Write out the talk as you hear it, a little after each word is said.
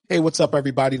Hey, what's up,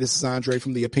 everybody? This is Andre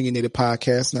from the Opinionated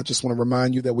Podcast, and I just want to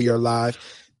remind you that we are live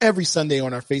every Sunday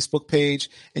on our Facebook page,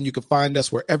 and you can find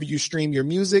us wherever you stream your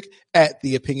music at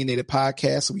the Opinionated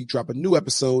Podcast. We drop a new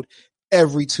episode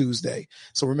every Tuesday.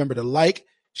 So remember to like,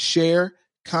 share,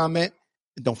 comment,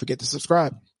 and don't forget to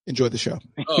subscribe. Enjoy the show.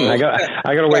 Oh, I got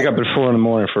to wake up at 4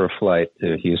 a.m. for a flight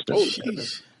to Houston. Oh,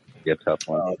 jeez. Get a tough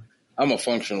one. I'm a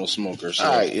functional smoker. So.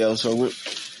 All right, yo. So we're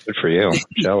good for you.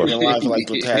 Jealous. been alive for like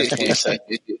the past 20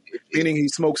 seconds. Meaning he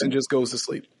smokes and just goes to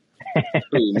sleep.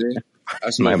 Ooh,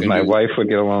 my wife would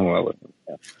get along well with him.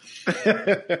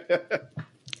 Yeah.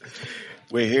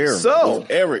 We're here. So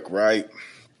with Eric, right?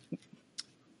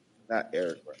 Not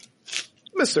Eric, right?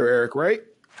 Mr. Eric, right?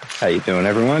 How you doing,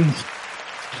 everyone?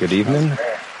 Good evening.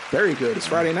 Very good. It's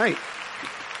Friday night.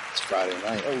 It's Friday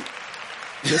night. Oh.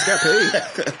 Just got paid.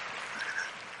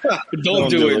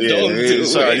 Don't do it. Don't do it.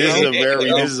 Sorry,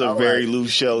 this is a very loose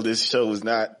show. This show is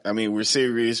not. I mean, we're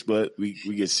serious, but we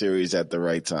get serious at the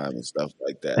right time and stuff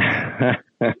like that.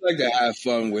 We like to have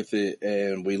fun with it,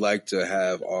 and we like to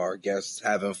have our guests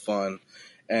having fun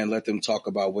and let them talk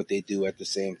about what they do at the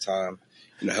same time.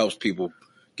 Helps people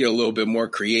get a little bit more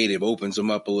creative, opens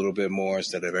them up a little bit more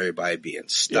instead of everybody being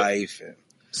stiff. Yeah. And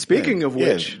Speaking of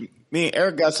which, me and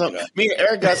Eric got something. Me and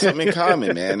Eric got something in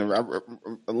common, man.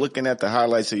 Looking at the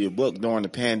highlights of your book during the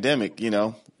pandemic,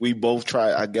 we both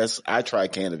tried. I guess I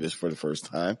tried cannabis for the first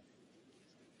time.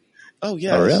 Oh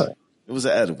yeah, really? It was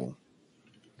an edible.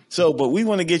 So, but we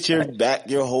want to get your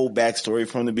whole backstory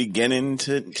from the beginning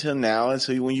to now, and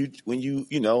so when you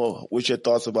what's your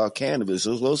thoughts about cannabis?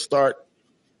 So let's start.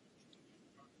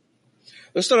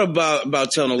 Let's start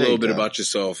about telling a little bit about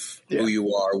yourself, who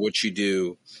you are, what you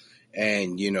do,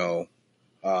 and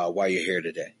why you're here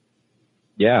today.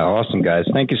 Yeah, awesome, guys.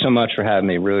 Thank you so much for having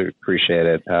me. Really appreciate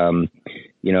it.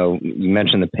 You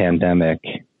mentioned the pandemic,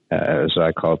 as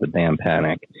I call it, the damn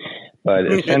panic. But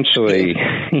essentially,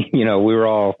 we were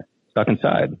all stuck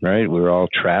inside, right? We were all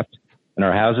trapped in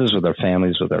our houses with our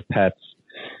families, with our pets,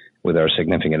 with our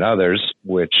significant others,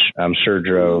 which I'm sure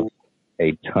drove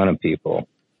a ton of people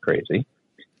crazy.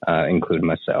 Including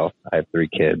myself. I have 3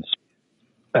 kids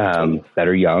that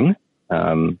are young,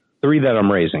 3 that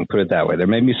I'm raising, put it that way. There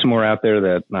may be some more out there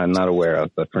that I'm not aware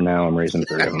of, but for now I'm raising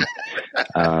 3 of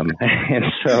them. And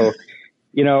so,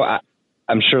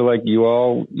 I'm sure like you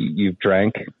all, you've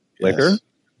drank liquor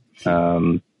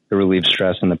to relieve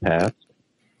stress in the past.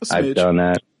 I've done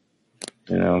that,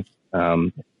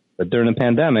 but during the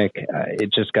pandemic,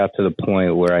 it just got to the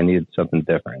point where I needed something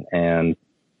different. And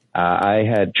I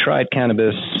had tried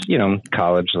cannabis,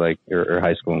 college, or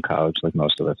high school and college, like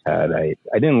most of us had. I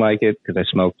didn't like it because I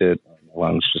smoked it. My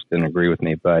lungs just didn't agree with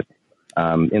me. But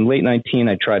in late 19,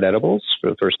 I tried edibles for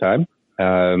the first time.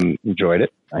 Enjoyed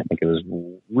it. I think it was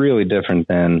really different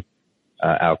than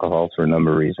alcohol for a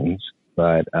number of reasons.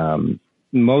 But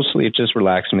mostly it just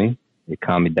relaxed me. It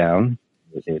calmed me down.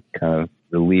 It kind of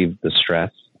relieved the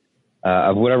stress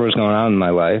of whatever was going on in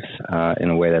my life in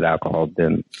a way that alcohol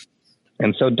didn't.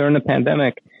 And so during the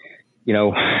pandemic,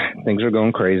 things were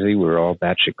going crazy. We were all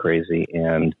batshit crazy.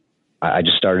 And I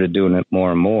just started doing it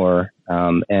more and more.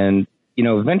 And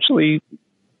eventually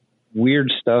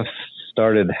weird stuff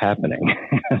started happening.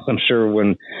 I'm sure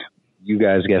when you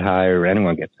guys get high or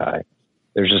anyone gets high,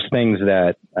 there's just things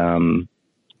that,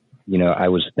 I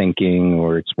was thinking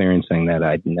or experiencing that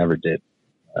I never did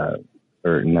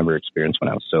or never experienced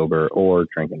when I was sober or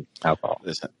drinking alcohol.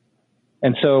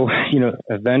 And so,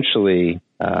 eventually,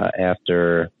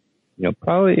 after,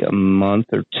 probably a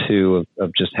month or 2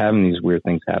 of just having these weird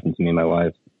things happen to me, my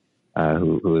wife,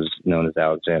 who is known as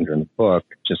Alexandra in the book,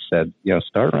 just said,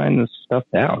 start writing this stuff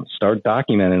down, start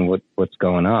documenting what's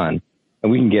going on.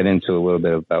 And we can get into a little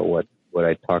bit about what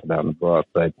I talk about in the book.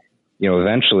 But,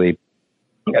 eventually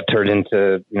it turned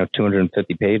into,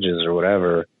 250 pages or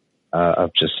whatever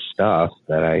of just stuff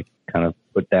that I kind of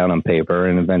put down on paper,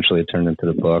 and eventually it turned into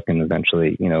the book, and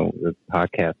eventually, the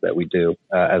podcast that we do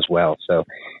as well. So,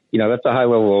 that's a high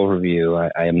level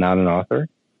overview. I am not an author.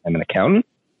 I'm an accountant.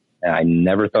 And I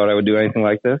never thought I would do anything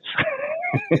like this.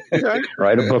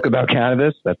 Write a book about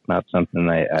cannabis. That's not something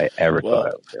I ever thought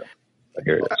I would do. But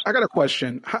here it is. I got a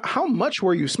question. How much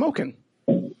were you smoking?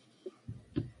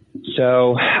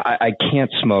 So I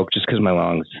can't smoke just because my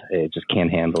lungs just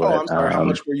can't handle it. I'm sorry. How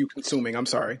much were you consuming? I'm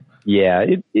sorry. Yeah,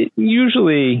 it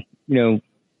usually, so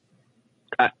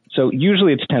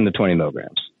usually it's 10 to 20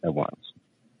 milligrams at once.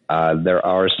 There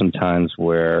are some times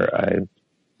where I've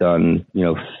done,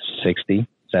 60,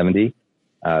 70.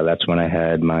 That's when I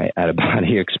had my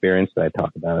out-of-body experience that I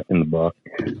talk about in the book.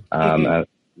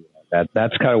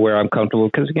 that's kind of where I'm comfortable.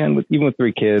 Because again, even with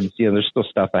 3 kids, there's still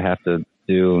stuff I have to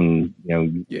do.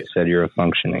 And you said you're a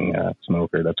functioning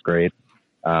smoker. That's great.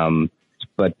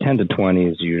 But 10 to 20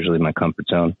 is usually my comfort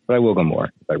zone. But I will go more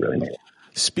if I really need it.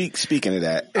 Speaking of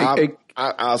that,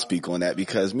 I'll speak on that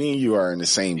because me and you are in the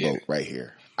same boat right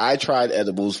here. I tried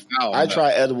edibles. I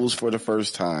tried edibles for the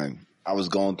first time. I was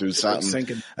going through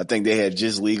something. I think they had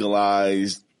just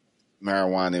legalized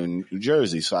marijuana in New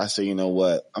Jersey. So I said, you know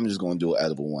what? I'm just going to do an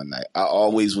edible one night. I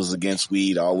always was against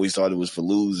weed. I always thought it was for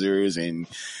losers and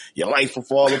your life will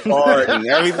fall apart and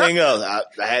everything else.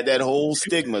 I had that whole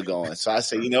stigma going. So I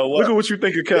said, you know what? Look at what you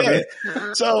think of Kevin.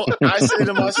 Yeah. So I said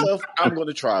to myself, I'm going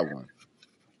to try one.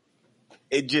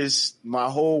 It just, my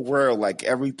whole world, like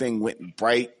everything went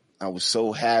bright. I was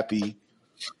so happy.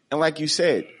 And like you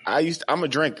said, I'm a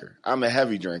drinker. I'm a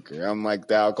heavy drinker. I'm like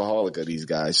the alcoholic of these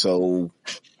guys. So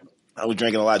I was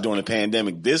drinking a lot during the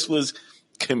pandemic. This was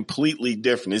completely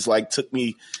different. It's like took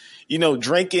me,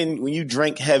 drinking, when you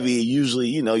drink heavy, usually,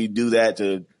 you do that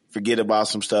to forget about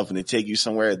some stuff and to take you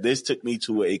somewhere. This took me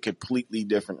to a completely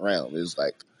different realm. It was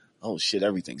like, oh shit,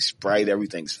 everything's bright.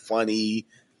 Everything's funny.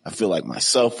 I feel like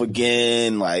myself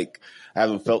again. Like I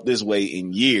haven't felt this way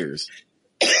in years.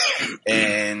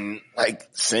 And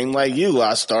same like you,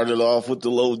 I started off with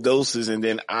the low doses and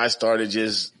then I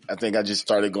think I just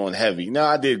started going heavy. No,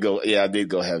 I did go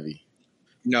heavy.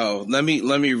 No, let me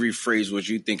rephrase what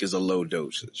you think is a low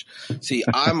dosage. See,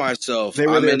 I myself,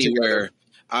 I'm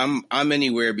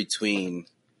anywhere between,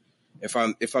 if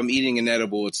I'm eating an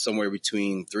edible, it's somewhere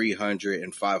between 300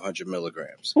 and 500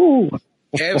 milligrams. Ooh.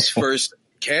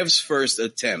 Kev's first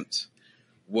attempt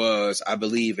was, I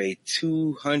believe, a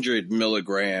 200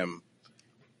 milligram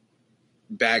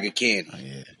bag of candy. Oh,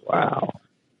 yeah. Wow.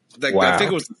 I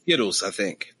think it was the Skittles. I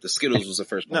think the Skittles was the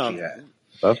first one he had.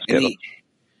 And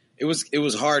it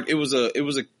was hard. It was a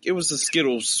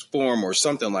Skittles form or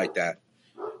something like that.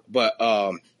 But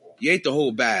you ate the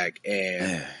whole bag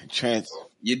and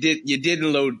you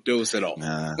didn't low dose at all.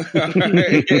 Nah. Not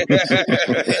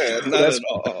at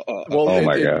all. Well, oh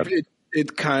my God.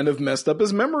 It kind of messed up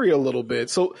his memory a little bit.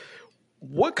 So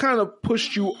what kind of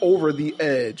pushed you over the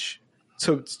edge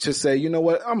to say, you know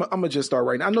what, I'm going to just start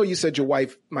writing? I know you said your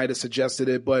wife might have suggested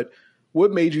it, but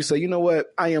what made you say, you know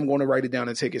what, I am going to write it down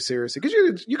and take it seriously?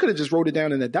 Because you could have just wrote it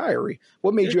down in a diary.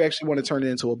 What made you actually want to turn it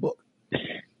into a book?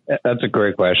 That's a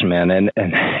great question, man. And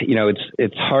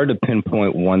it's hard to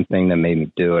pinpoint one thing that made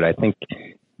me do it. I think,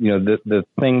 the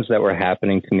things that were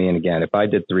happening to me, and again, if I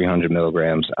did 300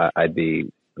 milligrams, I'd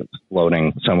be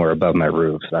floating somewhere above my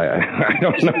roof. I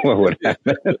don't know what would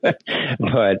happen.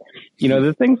 But,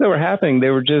 the things that were happening, they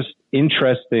were just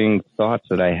interesting thoughts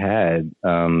that I had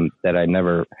that I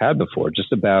never had before,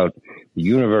 just about the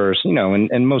universe,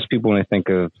 and most people, when they think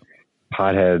of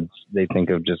potheads, they think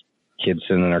of just kids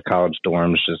sitting in their college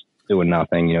dorms just doing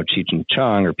nothing, Cheech and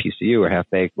Chong or PCU or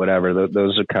half-baked, whatever.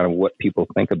 Those are kind of what people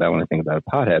think about when they think about a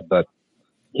pothead. But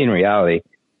in reality,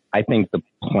 I think the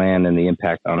plan and the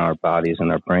impact on our bodies and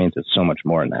our brains is so much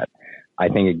more than that. I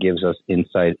think it gives us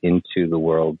insight into the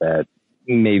world that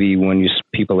maybe when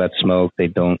people that smoke, they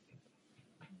don't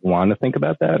want to think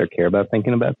about that or care about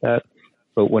thinking about that.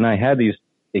 But when I had these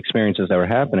experiences that were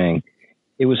happening,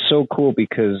 it was so cool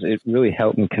because it really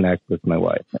helped me connect with my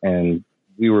wife. And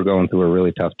we were going through a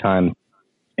really tough time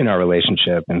in our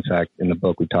relationship. In fact, in the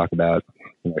book, we talk about,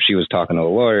 she was talking to a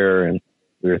lawyer and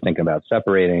we were thinking about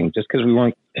separating just because we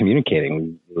weren't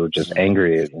communicating. We were just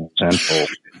angry and resentful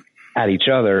at each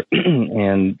other.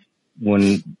 And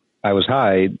when I was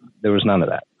high, there was none of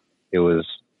that. It was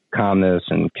calmness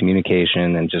and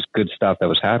communication and just good stuff that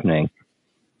was happening.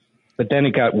 But then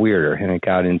it got weirder and it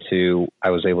got into,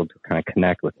 I was able to kind of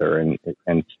connect with her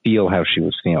and feel how she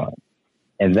was feeling.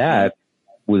 And that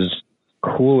was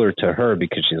cooler to her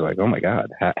because she's like, oh my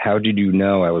God, how did you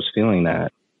know I was feeling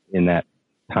that in that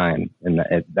time,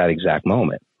 at that exact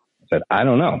moment? I said, I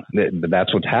don't know, but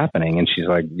that's what's happening. And she's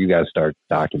like, you guys start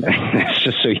documenting this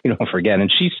just so you don't forget.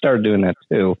 And she started doing that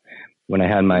too. When I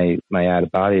had my out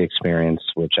of body experience,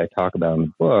 which I talk about in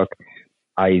the book,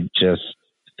 I just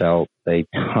felt a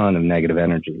ton of negative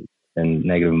energy and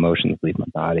negative emotions leave my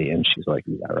body. And she's like,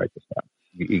 you gotta write this down.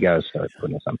 You gotta start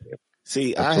putting this on paper.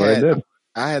 See, that's what I did.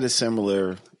 I had a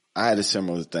similar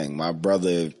thing. My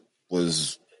brother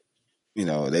was,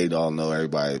 they'd all know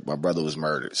everybody. My brother was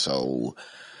murdered. So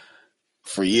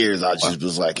for years, I just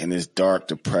was like in this dark,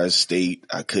 depressed state.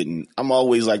 I'm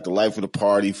always like the life of the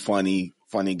party, funny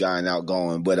guy and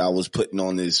outgoing, but I was putting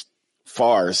on this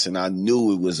farce and I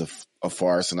knew it was a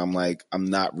farce. And I'm like, I'm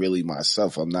not really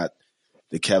myself. I'm not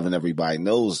the Kevin everybody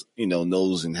knows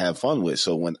and have fun with.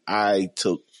 So when I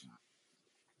took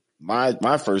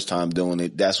my first time doing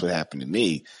it, that's what happened to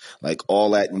me. Like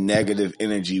all that negative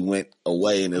energy went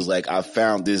away, and it's like I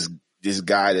found this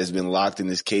guy that's been locked in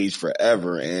this cage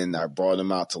forever, and I brought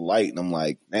him out to light, and I'm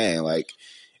like, man, like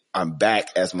I'm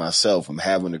back as myself. I'm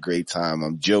having a great time.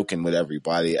 I'm joking with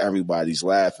everybody. Everybody's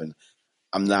laughing.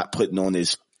 I'm not putting on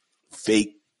this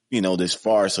fake, this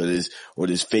farce or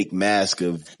this fake mask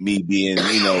of me being,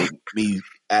 me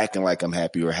acting like I'm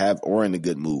happy or in a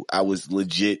good mood. I was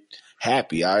legit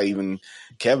happy.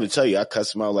 Kevin tell you, I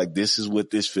cussed him out like, this is what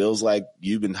this feels like.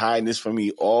 You've been hiding this from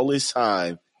me all this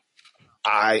time.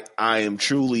 I am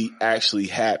truly actually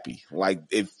happy. Like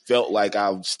it felt like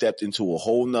I've stepped into a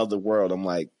whole nother world. I'm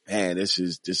like, man, this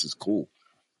is cool.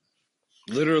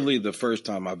 Literally the first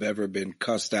time I've ever been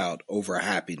cussed out over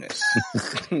happiness.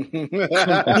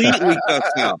 Completely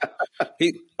cussed out.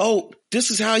 This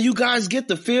is how you guys get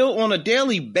to feel on a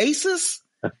daily basis?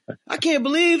 I can't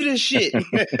believe this shit.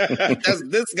 That's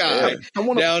this guy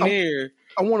down here.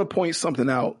 I want to point something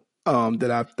out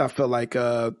that I felt like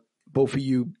both of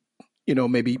you,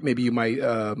 maybe you might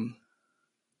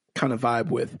kind of vibe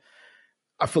with.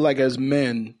 I feel like as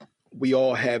men, we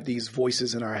all have these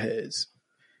voices in our heads.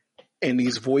 And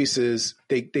these voices,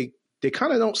 they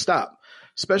kind of don't stop,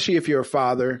 especially if you're a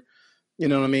father. You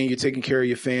know what I mean? You're taking care of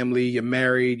your family. You're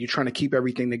married. You're trying to keep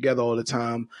everything together all the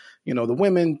time. The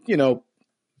women,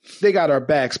 they got our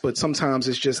backs, but sometimes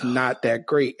it's just not that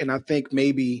great. And I think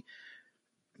maybe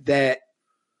that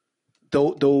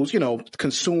those,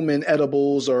 consuming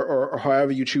edibles or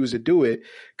however you choose to do it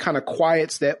kind of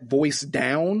quiets that voice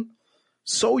down.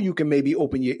 So you can maybe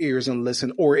open your ears and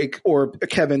listen, or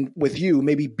Kevin, with you,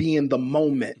 maybe be in the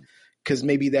moment, because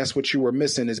maybe that's what you were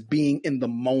missing, is being in the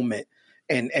moment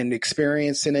and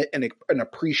experiencing it and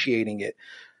appreciating it.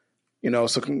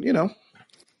 It's funny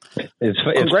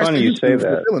you say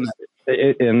that.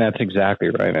 And that's exactly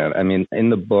right, man. I mean,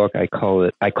 in the book, I call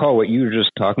what you were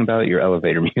just talking about your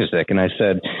elevator music. And I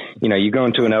said, you go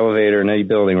into an elevator in any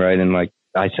building, right? And like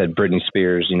I said, Britney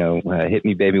Spears, Hit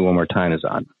Me Baby One More Time is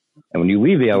on. And when you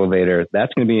leave the elevator,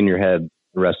 that's going to be in your head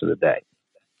the rest of the day.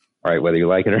 All right, whether you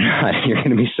like it or not, you're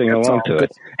going to be singing along to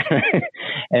it.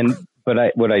 But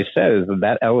what I said is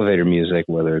that elevator music,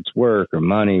 whether it's work or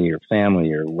money or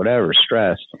family or whatever,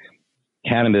 stress,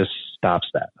 cannabis stops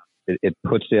that. It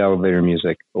puts the elevator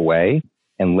music away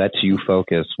and lets you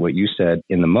focus what you said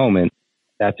in the moment.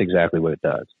 That's exactly what it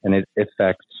does. And it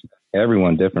affects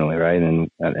everyone differently, right? And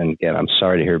again, I'm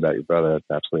sorry to hear about your brother.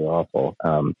 That's absolutely awful.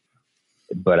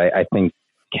 But I think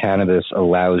cannabis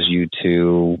allows you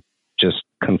to just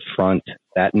confront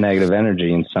that negative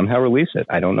energy and somehow release it.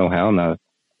 I don't know how. I'm not a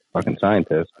fucking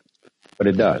scientist, but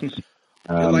it does. It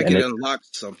unlocks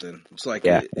something. It's like,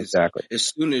 exactly. As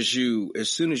soon as you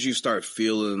start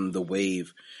feeling the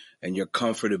wave and your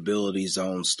comfortability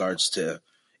zone starts to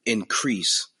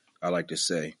increase, I like to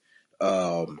say,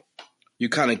 you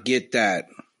kind of get that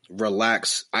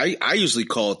relax. I usually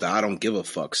call it the I don't give a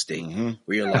fuck state,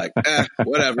 where you're like,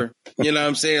 whatever. You know what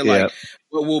I'm saying? Like,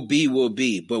 what will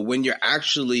be. But when you're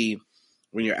actually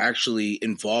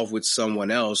involved with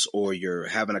someone else, or you're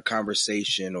having a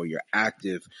conversation, or you're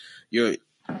active, you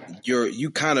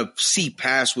kind of see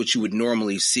past what you would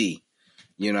normally see.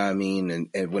 You know what I mean?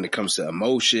 And when it comes to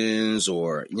emotions,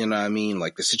 or, you know what I mean,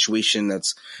 like the situation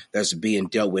that's being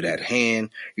dealt with at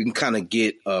hand, you can kind of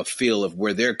get a feel of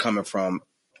where they're coming from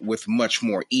with much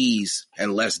more ease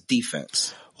and less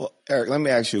defense. Well, Eric, let me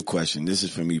ask you a question. This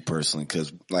is for me personally,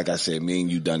 because like I said, me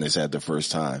and you done this at the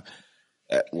first time.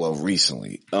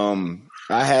 Recently. I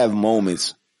have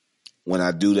moments when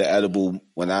I do the edible,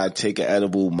 when I take an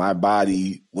edible, my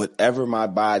body, whatever my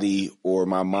body or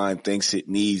my mind thinks it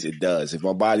needs, it does. If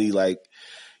my body, like,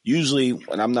 usually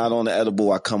when I'm not on the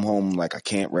edible, I come home like I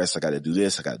can't rest. I got to do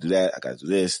this. I got to do that. I got to do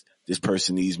this. This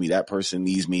person needs me. That person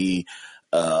needs me.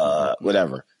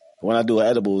 Whatever. When I do an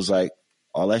edible, it's like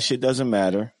all that shit doesn't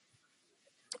matter.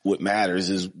 What matters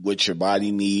is what your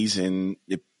body needs, and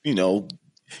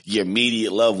your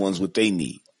immediate loved ones, what they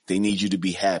need. They need you to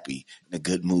be happy, in a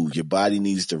good mood. Your body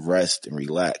needs to rest and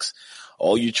relax.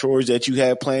 All your chores that you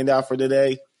had planned out for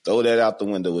today, throw that out the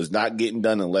window. It's not getting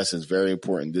done unless it's very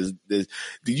important. Do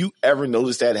you ever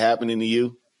notice that happening to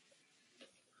you?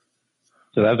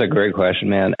 So that's a great question,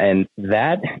 man. And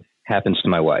that happens to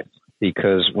my wife,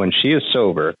 because when she is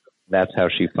sober, that's how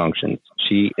she functions.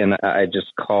 And I just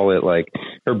call it like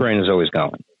her brain is always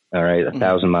going, all right,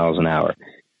 1,000 miles an hour.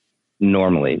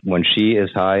 Normally, when she is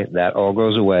high, that all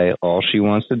goes away. All she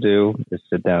wants to do is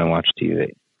sit down and watch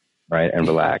TV, right, and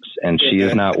relax. And she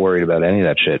is not worried about any of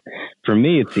that shit. For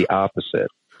me, it's the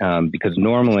opposite, because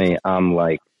normally I'm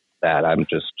like that. I'm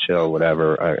just chill,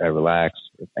 whatever. I relax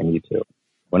if I need to.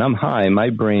 when I'm high,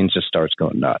 my brain just starts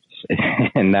going nuts.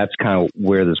 And that's kind of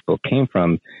where this book came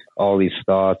from. All these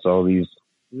thoughts, all these,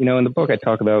 you know, in the book I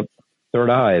talk about third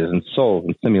eyes and souls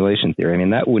and simulation theory. I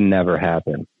mean, that would never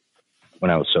happen when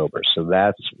I was sober. So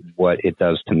that's what it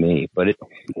does to me. But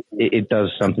it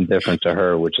does something different to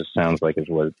her, which it sounds like is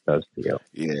what it does to you.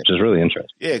 Yeah. Which is really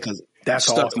interesting. Yeah, because That's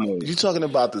awesome. You're talking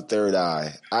about the third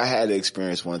eye. I had an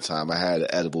experience one time. I had an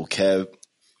edible Kev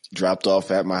dropped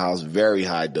off at my house, very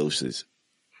high doses,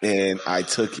 and I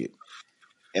took it.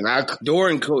 And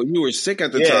during COVID, you were sick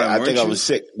at the time. Yeah, I think I was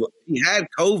sick. You had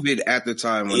COVID at the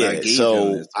time when I gave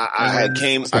you this.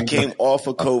 I came off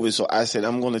of COVID, so I said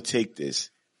I'm going to take this.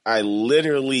 I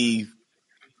literally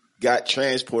got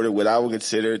transported what I would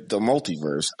consider the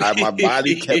multiverse. My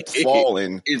body kept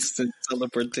falling. Instant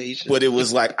teleportation. But it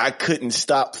was like I couldn't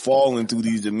stop falling through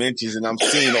these dimensions, and I'm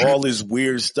seeing all this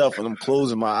weird stuff, and I'm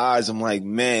closing my eyes. I'm like,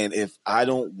 man, if I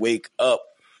don't wake up,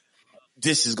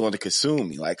 this is going to consume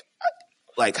me. Like,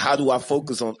 how do I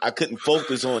focus on? I couldn't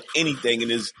focus on anything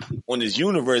on this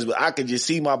universe, but I could just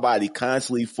see my body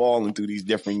constantly falling through these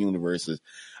different universes.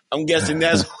 I'm guessing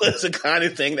that's what's the kind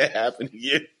of thing that happened to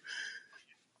you.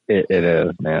 It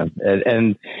is, man.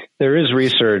 And there is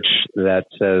research that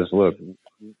says, look,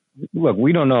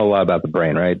 we don't know a lot about the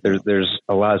brain, right? There's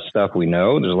a lot of stuff we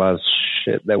know. There's a lot of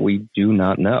shit that we do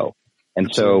not know. And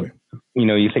Absolutely. So, you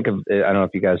know, you think of, I don't know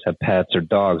if you guys have pets or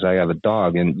dogs. I have a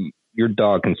dog, and your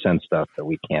dog can sense stuff that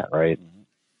we can't, right?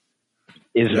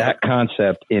 Is that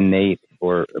concept innate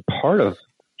or a part of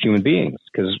human beings?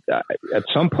 Because at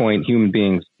some point, human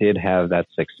beings did have that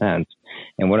sixth sense.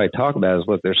 And what I talk about is,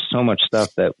 look, there's so much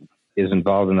stuff that is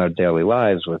involved in our daily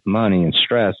lives with money and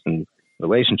stress and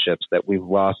relationships that we've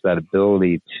lost that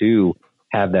ability to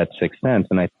have that sixth sense.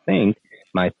 And I think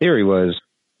my theory was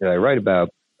that I write about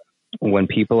when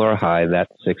people are high, that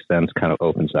sixth sense kind of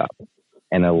opens up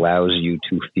and allows you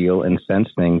to feel and sense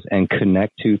things and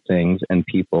connect to things and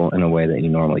people in a way that you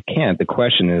normally can't. The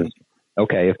question is,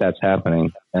 okay, if that's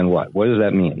happening, then what? What does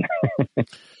that mean?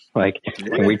 Like,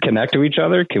 can we connect to each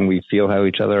other? Can we feel how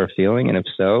each other are feeling? And if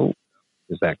so,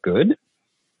 is that good?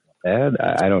 Bad?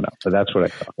 I don't know. But that's what I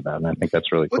talk about. And I think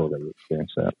that's really cool that you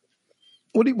experienced that.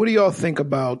 What do y'all think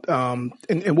about,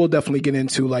 and we'll definitely get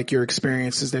into like your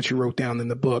experiences that you wrote down in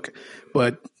the book,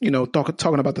 but, you know,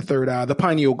 talking about the third eye, the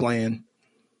pineal gland.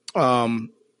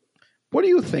 What do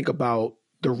you think about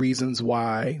the reasons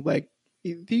why, like,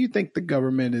 do you think the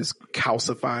government is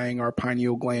calcifying our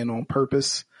pineal gland on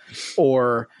purpose?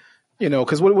 Or, you know,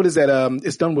 because what is that?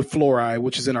 It's done with fluoride,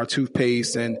 which is in our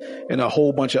toothpaste and a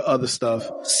whole bunch of other stuff.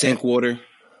 Sink water.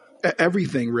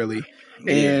 Everything, really.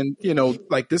 Yeah. And, you know,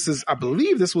 like I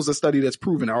believe this was a study that's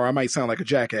proven, or I might sound like a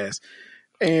jackass.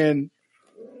 And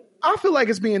I feel like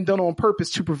it's being done on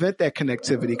purpose to prevent that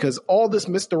connectivity, because all this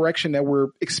misdirection that we're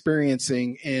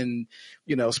experiencing in,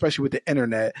 you know, especially with the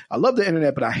internet. I love the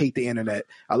internet, but I hate the internet.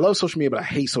 I love social media, but I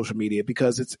hate social media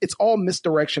because it's all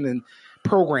misdirection and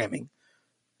programming.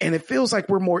 And it feels like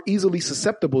we're more easily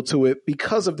susceptible to it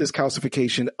because of this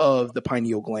calcification of the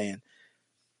pineal gland.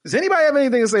 Does anybody have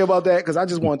anything to say about that? Because I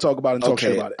just want to talk about it and talk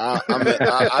shit about it.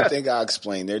 I think I'll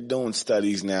explain. They're doing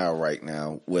studies right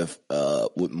now with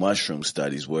mushroom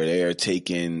studies where they are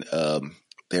taking,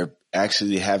 they're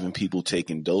actually having people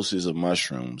taking doses of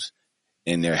mushrooms,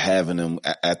 and they're having them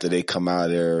after they come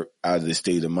out of the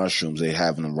state of mushrooms, they're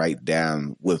having them write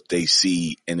down what they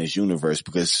see in this universe,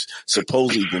 because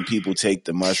supposedly when people take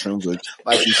the mushrooms, or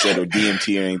like you said, or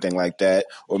DMT or anything like that,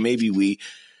 or maybe weed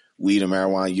or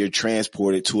marijuana, you're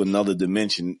transported to another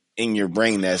dimension in your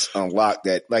brain that's unlocked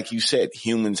that, like you said,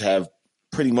 humans have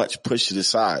pretty much pushed it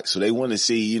aside. So they want to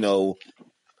see, you know,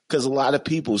 because a lot of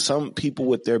people, some people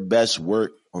with their best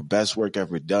work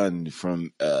ever done,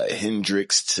 from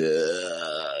Hendrix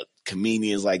to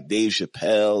comedians like Dave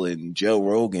Chappelle and Joe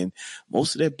Rogan,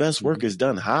 most of their best work is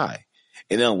done high.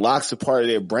 It unlocks a part of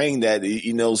their brain that,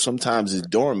 you know, sometimes is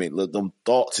dormant, them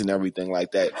thoughts and everything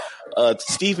like that.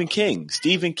 Stephen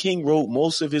King wrote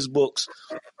most of his books,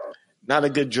 not a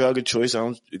good drug of choice. I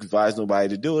don't advise nobody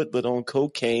to do it, but on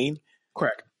cocaine.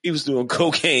 Crack. He was doing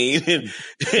cocaine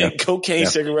and cocaine,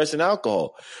 cigarettes, and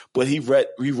alcohol. But he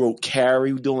wrote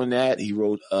Carrie doing that. He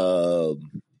wrote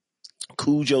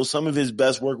Cujo. Some of his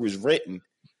best work was written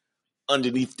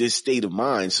underneath this state of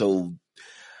mind. So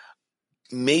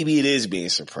maybe it is being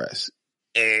suppressed.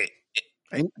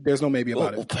 There's no maybe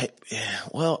about it.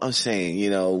 Well, I'm saying,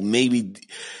 you know, maybe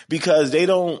because they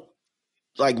don't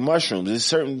like mushrooms. There's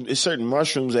certain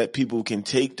mushrooms that people can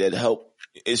take that help.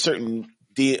 It's certain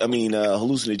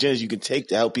hallucinogens you can take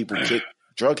to help people kick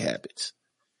drug habits,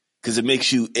 because it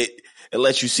makes you it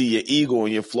lets you see your ego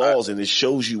and your flaws, and it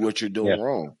shows you what you're doing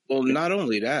wrong. Well, not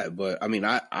only that, but I mean,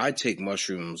 I take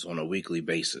mushrooms on a weekly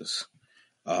basis.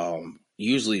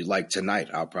 Usually, like tonight,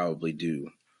 I'll probably do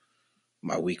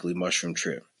my weekly mushroom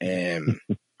trip, and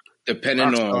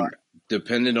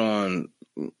depending on,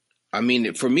 I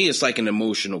mean, for me, it's like an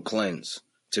emotional cleanse,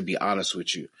 to be honest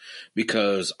with you,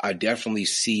 because I definitely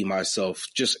see myself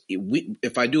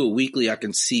if I do it weekly, I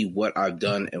can see what I've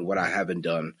done and what I haven't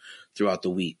done throughout the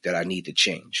week that I need to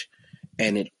change.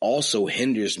 And it also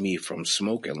hinders me from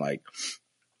smoking. Like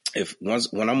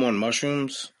when I'm on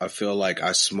mushrooms, I feel like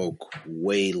I smoke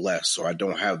way less, or I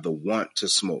don't have the want to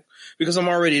smoke because I'm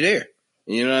already there.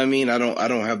 You know what I mean? I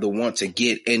don't have the want to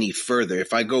get any further.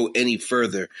 If I go any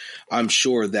further, I'm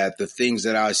sure that the things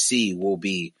that I see will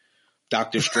be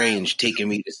Doctor Strange taking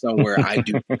me to somewhere I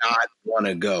do not want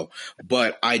to go.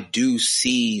 But I do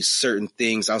see certain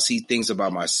things. I'll see things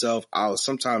about myself.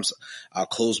 Sometimes I'll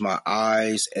close my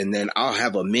eyes and then I'll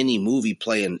have a mini movie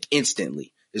playing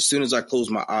instantly. As soon as I close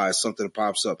my eyes, something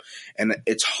pops up. And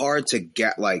it's hard to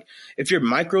get, like, if you're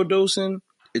microdosing,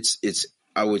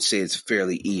 I would say it's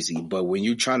fairly easy. But when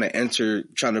you're trying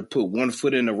to put 1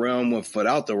 foot in the realm, 1 foot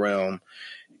out the realm,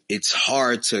 it's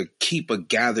hard to keep a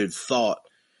gathered thought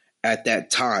at that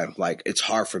time. Like, it's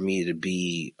hard for me to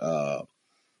be,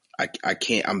 I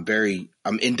can't,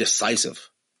 I'm indecisive.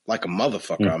 Like a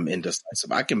motherfucker, I'm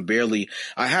indecisive.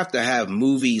 I have to have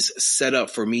movies set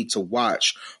up for me to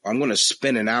watch, or I'm going to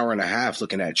spend an hour and a half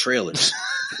looking at trailers.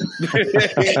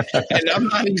 And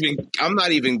I'm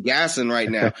not even gassing right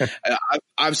now.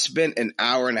 I've spent an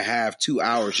hour and a half, 2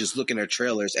 hours just looking at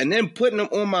trailers and then putting them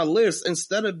on my list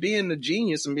instead of being the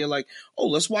genius and being like, oh,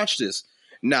 let's watch this.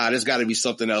 Nah, there's got to be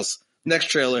something else. Next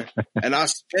trailer. And I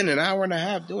spend an hour and a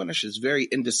half doing that shit. It's very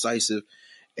indecisive.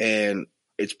 And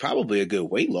it's probably a good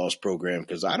weight loss program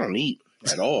because I don't eat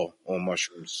at all on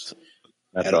mushrooms.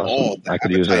 That's at awesome. all. The I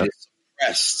could use that. Is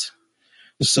suppressed.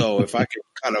 So if I could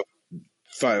kind of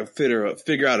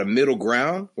figure out a middle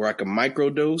ground where I can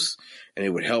microdose and it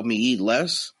would help me eat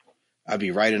less, I'd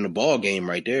be right in the ball game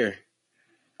right there.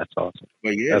 That's awesome.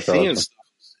 But yeah, seeing stuff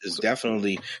is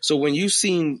definitely. So when you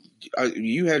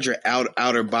had your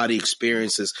outer body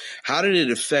experiences, how did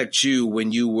it affect you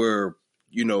when you were,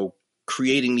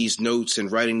 creating these notes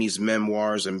and writing these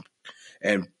memoirs and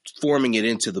forming it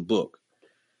into the book?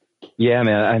 Yeah,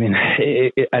 man. I mean,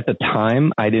 at the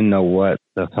time, I didn't know what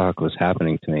the fuck was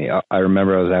happening to me. I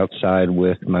remember I was outside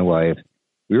with my wife.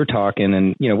 We were talking,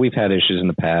 and we've had issues in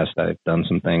the past. I've done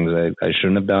some things I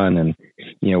shouldn't have done, and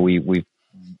we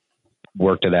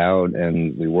worked it out,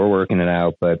 and we were working it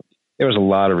out. But there was a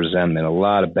lot of resentment, a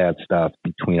lot of bad stuff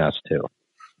between us two.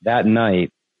 That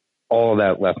night, all of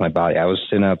that left my body. I was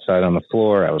sitting outside on the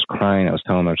floor. I was crying. I was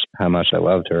telling her how much I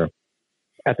loved her.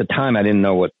 At the time, I didn't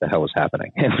know what the hell was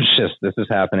happening. It was just, this is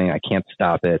happening. I can't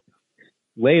stop it.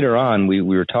 Later on, we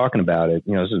were talking about it.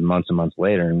 This is months and months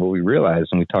later. And what we realized,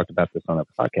 and we talked about this on our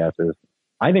podcast, is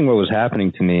I think what was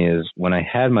happening to me is when I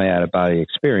had my out-of-body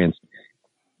experience,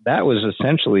 that was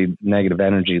essentially negative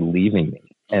energy leaving me.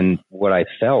 And what I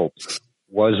felt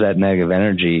was that negative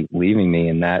energy leaving me,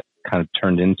 and that kind of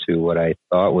turned into what I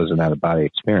thought was an out-of-body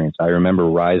experience. I remember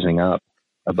rising up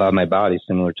above my body,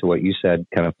 similar to what you said,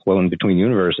 kind of floating between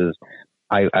universes.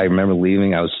 I remember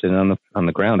leaving. I was sitting on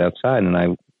the ground outside, and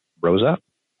I rose up.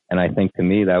 And I think to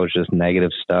me, that was just negative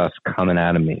stuff coming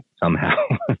out of me somehow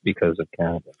because of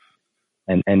cannabis.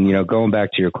 And going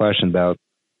back to your question about,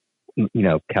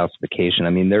 calcification, I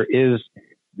mean, there is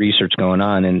research going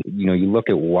on, and you look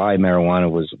at why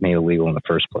marijuana was made illegal in the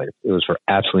first place. It was for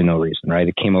absolutely no reason, right?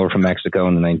 It came over from Mexico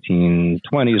in the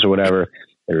 1920s or whatever.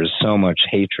 There was so much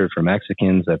hatred for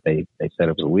Mexicans that they said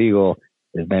it was illegal.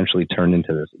 It eventually turned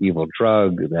into this evil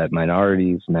drug that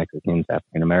minorities, Mexicans,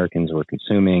 African Americans were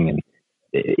consuming, and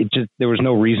there was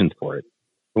no reason for it.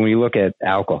 When you look at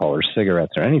alcohol or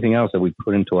cigarettes or anything else that we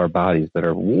put into our bodies that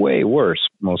are way worse,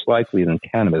 most likely, than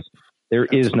cannabis, there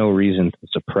is no reason to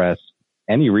suppress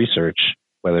any research,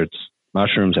 whether it's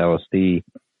mushrooms, LSD,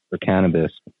 or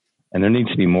cannabis. And there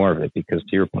needs to be more of it because,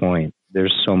 to your point,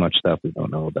 there's so much stuff we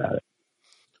don't know about it.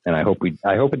 And I hope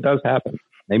it does happen.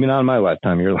 Maybe not in my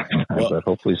lifetime, your lifetime, but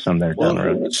hopefully someday down the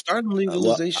road. Starting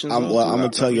legalization. I'm going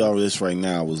to tell you all this right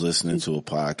now. I was listening to a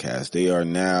podcast. They are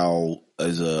now,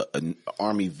 as an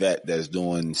Army vet that's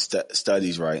doing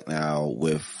studies right now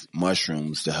with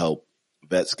mushrooms to help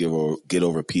vets get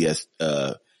over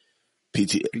PTSD.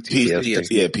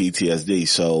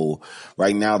 So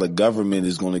right now the government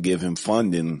is going to give him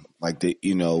funding,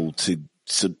 to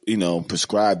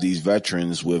prescribe these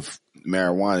veterans with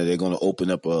marijuana. They're going to open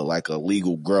up a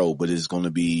legal grow, but it's going to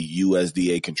be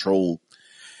USDA controlled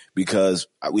because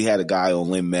we had a guy on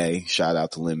Lin May, shout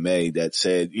out to Lin May, that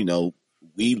said,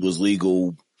 weed was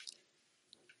legal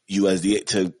USDA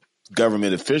to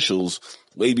government officials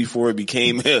way before it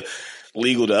became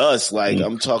legal to us. Like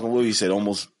I'm talking, what he said,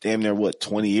 almost damn near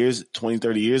 30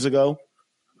 years ago.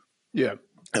 Yeah.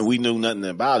 And we knew nothing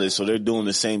about it. So they're doing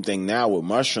the same thing now with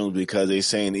mushrooms because they're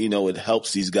saying, it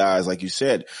helps these guys, like you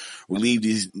said, relieve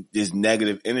this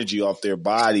negative energy off their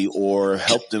body or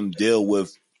help them deal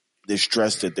with the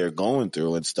stress that they're going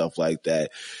through and stuff like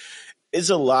that. It's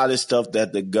a lot of stuff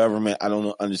that the government, I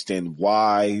don't understand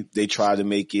why they try to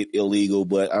make it illegal,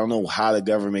 but I don't know how the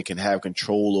government can have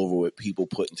control over what people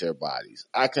put into their bodies.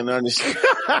 I can understand.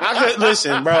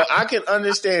 Listen, bro, I can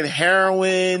understand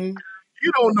heroin.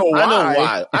 You don't know why. I know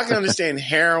why. I can understand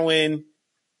heroin,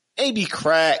 maybe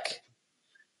crack,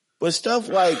 but stuff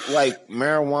like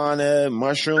marijuana,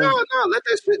 mushrooms. No, let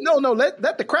that shit. No,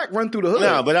 let the crack run through the hood.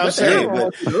 No, but I'm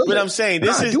saying,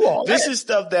 this is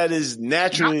stuff that is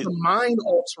naturally mind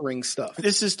altering stuff.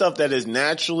 This is stuff that is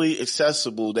naturally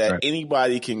accessible that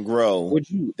anybody can grow.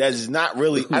 That is not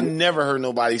really. I never heard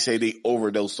nobody say they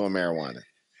overdosed on marijuana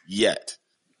yet.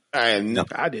 I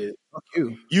did. Fuck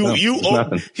you.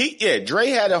 Dre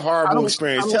had a horrible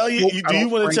experience. Do you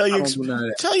want to tell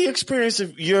your experience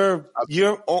of your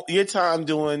time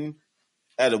doing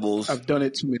edibles? I've done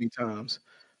it too many times.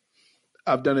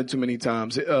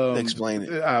 Explain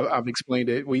it. I've explained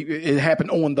it. It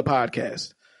happened on the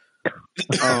podcast.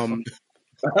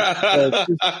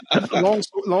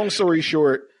 Long story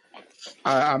short,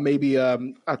 I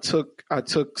took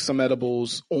some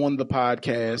edibles on the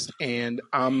podcast, and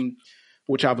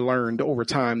which I've learned over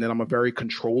time that I'm a very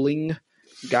controlling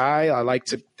guy. I like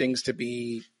things to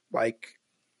be like,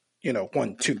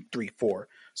 1, 2, 3, 4.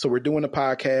 So we're doing a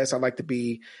podcast. I like to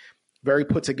be very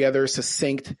put together,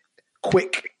 succinct,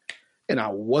 quick, and I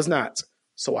was not.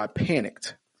 So I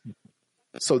panicked.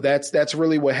 So that's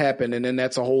really what happened, and then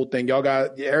that's a whole thing.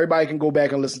 Everybody can go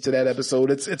back and listen to that episode.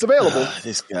 It's available.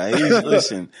 This guy,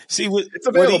 listen. See it's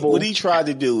available. What he tried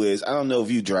to do is, I don't know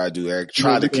if you tried to, Eric.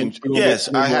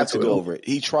 I have to go over it.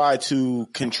 He tried to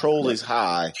control his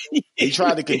high. He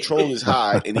tried to control his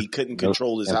high, and he couldn't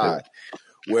control his high.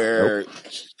 Where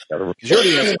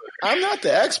I'm not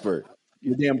the expert.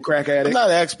 You damn crack addict. I'm not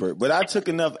an expert, but I took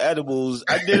enough edibles.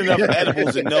 I did enough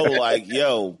edibles to know, like,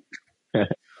 yo.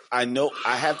 I know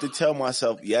I have to tell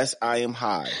myself, yes, I am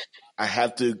high. I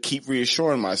have to keep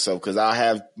reassuring myself because I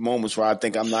have moments where I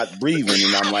think I'm not breathing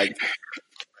and I'm like,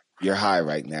 you're high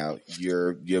right now.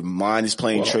 Your mind is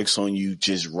playing tricks on you.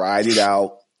 Just ride it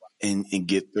out and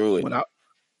get through it.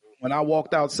 When I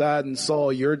walked outside and saw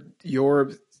your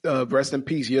rest in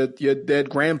peace, your dead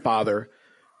grandfather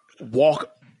walk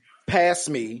past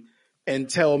me and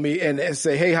tell me and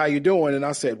say, hey, how you doing? And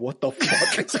I said, what the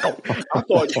fuck? I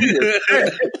thought you were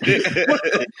He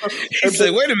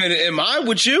said, wait a minute, am I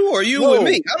with you or are you with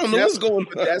me? I don't know what's going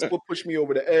on. That's what pushed me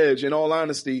over the edge. In all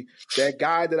honesty, that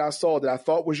guy that I saw that I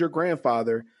thought was your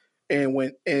grandfather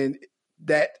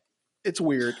it's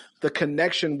weird. The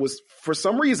connection was, for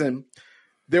some reason,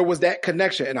 there was that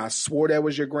connection. And I swore that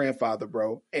was your grandfather,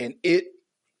 bro. And it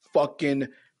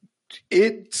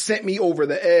sent me over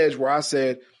the edge where I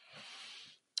said,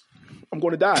 I'm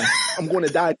going to die. I'm going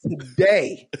to die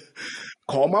today.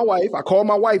 Call my wife. I called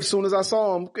my wife as soon as I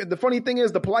saw him. The funny thing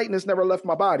is the politeness never left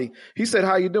my body. He said,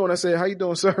 how you doing? I said, how you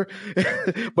doing, sir?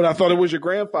 But I thought it was your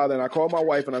grandfather. And I called my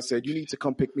wife and I said, you need to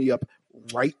come pick me up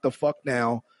right the fuck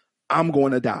now. I'm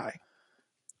going to die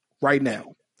right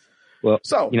now. Well,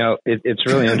 it's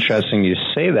really interesting you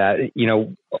say that.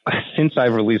 Since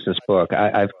I've released this book,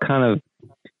 I've kind of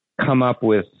come up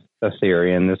with a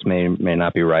theory, and this may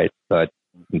not be right, but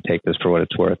you can take this for what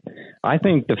it's worth. I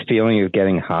think the feeling of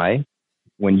getting high,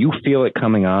 when you feel it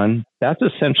coming on, that's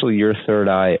essentially your third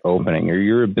eye opening, or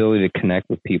your ability to connect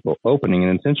with people opening.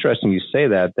 And it's interesting you say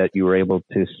that you were able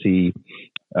to see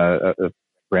a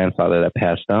grandfather that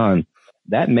passed on.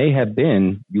 That may have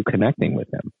been you connecting with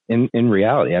him in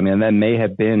reality. I mean, that may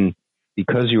have been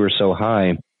because you were so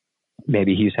high.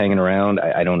 Maybe he's hanging around.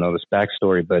 I don't know this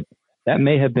backstory, but that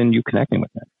may have been you connecting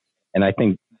with him. And I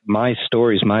think my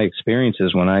stories, my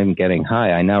experiences when I'm getting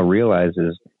high, I now realize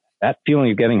is that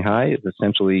feeling of getting high is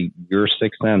essentially your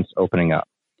sixth sense opening up.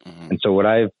 Mm-hmm. And so what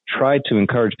I've tried to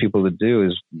encourage people to do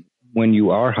is when you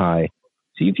are high,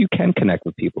 see if you can connect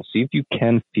with people. See if you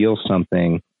can feel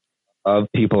something of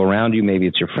people around you. Maybe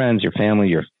it's your friends, your family,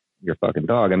 your fucking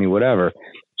dog. I mean, whatever.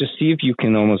 Just see if you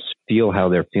can almost feel how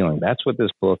they're feeling. That's what this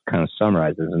book kind of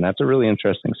summarizes. And that's a really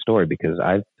interesting story because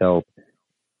I've felt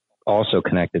also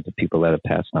connected to people that have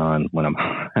passed on when I'm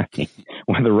high,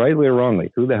 whether rightly or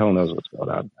wrongly. Who the hell knows what's going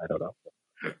on? I don't know.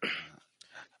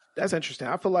 That's interesting.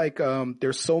 I feel like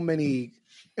there's so many,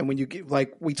 and when you get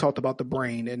like we talked about the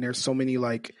brain, and there's so many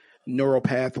like neural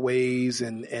pathways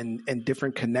and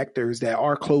different connectors that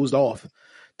are closed off.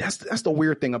 That's the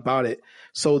weird thing about it.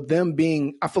 So them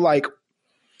being, I feel like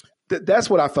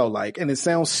that's what I felt like, and it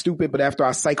sounds stupid, but after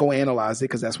I psychoanalyze it,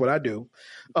 because that's what I do,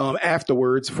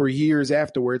 afterwards, for years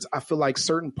afterwards, I feel like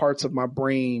certain parts of my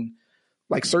brain,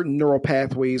 like certain neural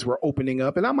pathways, were opening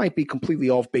up, and I might be completely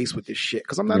off base with this shit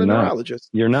because I'm not neurologist.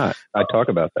 You're not. I talk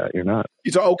about that. You're not.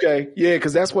 Okay, yeah,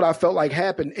 because that's what I felt like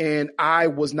happened, and I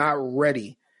was not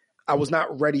ready. I was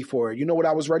not ready for it. You know what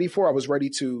I was ready for? I was ready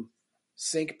to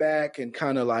sink back and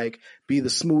kind of like be the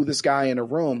smoothest guy in the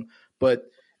room, but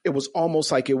it was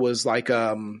almost like it was like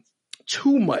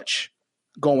too much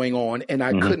going on, and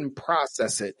I couldn't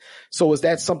process it. So is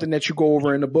that something that you go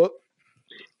over in the book?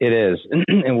 It is.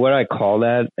 And what I call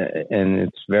that, and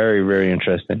it's very, very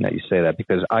interesting that you say that,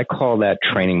 because I call that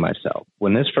training myself.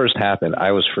 When this first happened,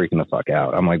 I was freaking the fuck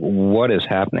out. I'm like, what is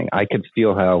happening? I could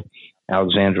feel how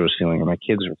Alexandra was feeling or my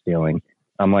kids were feeling.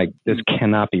 I'm like, this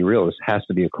cannot be real. This has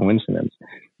to be a coincidence.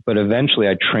 But eventually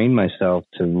I trained myself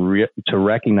to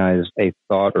recognize a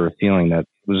thought or a feeling that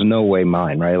was no way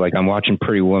mine, right? Like I'm watching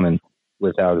Pretty Woman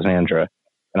with Alexandra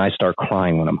and I start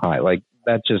crying when I'm high. Like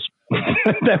that just,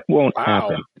 that won't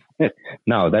happen.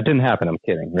 No, that didn't happen. I'm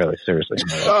kidding. Really, seriously.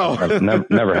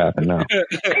 Never happened. No.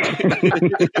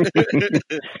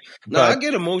 No, I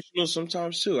get emotional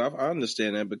sometimes too. I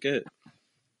understand that, but good.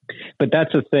 But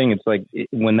that's the thing. It's like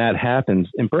when that happens,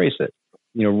 embrace it.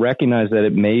 You know, recognize that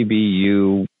it may be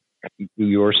you,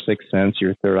 your sixth sense,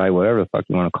 your third eye, whatever the fuck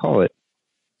you want to call it,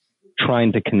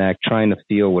 trying to connect, trying to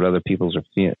feel what other people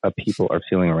are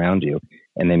feeling around you.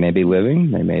 And they may be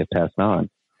living, they may have passed on.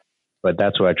 But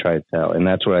that's what I try to tell. And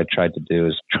that's what I tried to do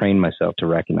is train myself to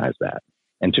recognize that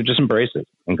and to just embrace it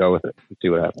and go with it and see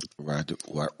what happens.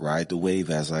 Ride the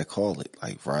wave, as I call it.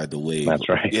 Like ride the wave. That's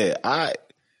right. Yeah. I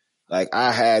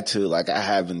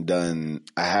haven't done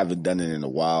it in a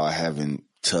while. I haven't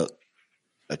took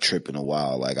a trip in a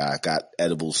while. Like I got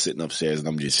edibles sitting upstairs and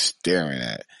I'm just staring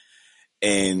at it.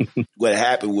 And what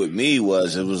happened with me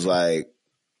was it was like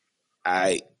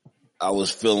I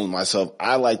was feeling myself.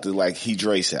 I like to, like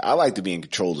Dre said, I like to be in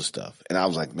control of stuff. And I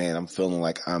was like, man, I'm feeling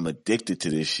like I'm addicted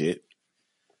to this shit.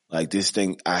 Like this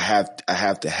thing, I have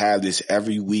to have this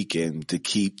every weekend to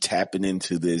keep tapping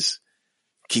into this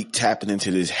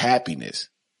happiness.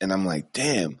 And I'm like,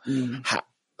 damn,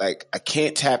 like I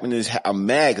can't tap into this. I'm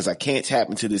mad because I can't tap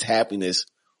into this happiness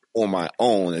on my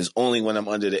own. It's only when I'm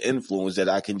under the influence that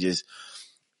I can just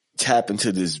tap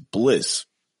into this bliss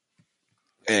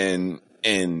and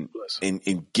get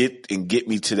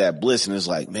me to that bliss. And it's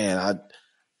like, man,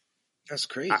 that's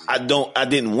crazy. I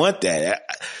didn't want that.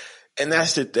 And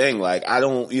that's the thing. Like, I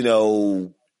don't,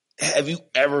 have you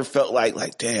ever felt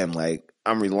like, damn, like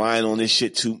I'm relying on this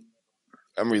too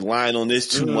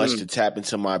much to tap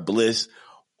into my bliss?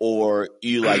 Or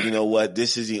you like, you know what,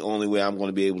 this is the only way I'm going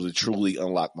to be able to truly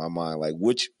unlock my mind. Like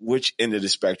which end of the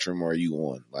spectrum are you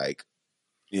on? Like,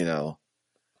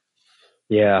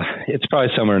 Yeah, it's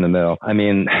probably somewhere in the middle. I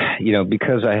mean,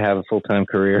 because I have a full-time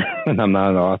career and I'm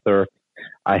not an author,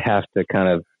 I have to kind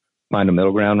of find a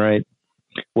middle ground, right?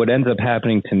 What ends up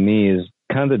happening to me is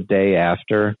kind of the day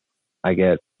after I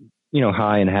get,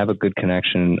 high and have a good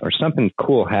connection or something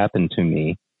cool happen to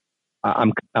me,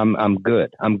 I'm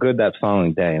good. I'm good that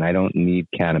following day and I don't need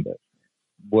cannabis.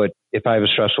 What if I have a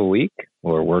stressful week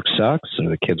or work sucks or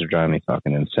the kids are driving me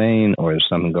fucking insane or there's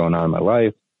something going on in my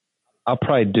life, I'll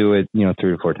probably do it,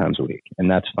 3 or 4 times a week. And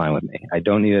that's fine with me. I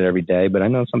don't need it every day, but I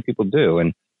know some people do.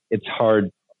 And it's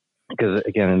hard because,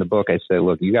 again, in the book, I say,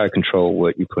 look, you got to control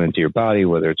what you put into your body,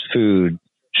 whether it's food,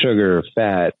 sugar,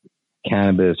 fat,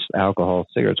 cannabis, alcohol,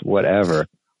 cigarettes, whatever.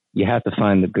 You have to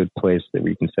find the good place that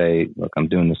we can say, look, I'm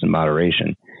doing this in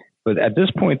moderation. But at this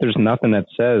point, there's nothing that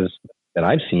says that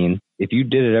I've seen, if you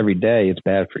did it every day, it's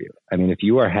bad for you. I mean, if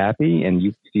you are happy and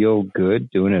you feel good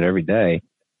doing it every day,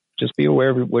 just be aware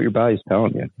of what your body's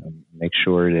telling you. And make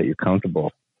sure that you're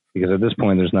comfortable. Because at this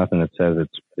point, there's nothing that says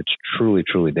it's truly,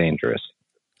 truly dangerous.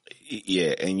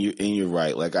 Yeah, and you're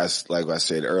right. Like I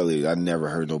said earlier, I never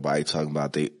heard nobody talking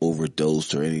about they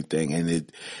overdosed or anything.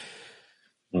 And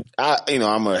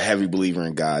I'm a heavy believer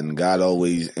in God, and God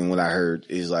always, and what I heard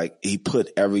is like He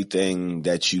put everything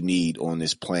that you need on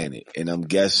this planet. And I'm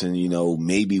guessing,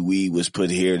 maybe weed was put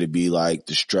here to be like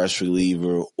the stress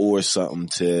reliever or something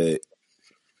to,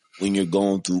 when you're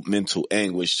going through mental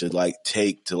anguish, to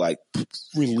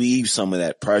relieve some of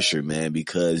that pressure, man,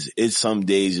 because it's some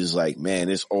days it's like, man,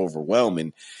 it's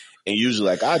overwhelming. And usually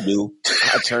like I do,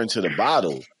 I turn to the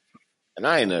bottle And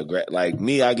I ain't like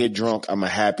me. I get drunk. I'm a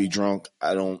happy drunk.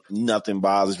 Nothing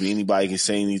bothers me. Anybody can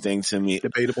say anything to me.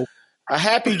 Debatable. A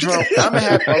happy drunk.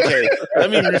 Okay,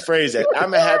 let me rephrase that.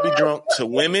 I'm a happy drunk to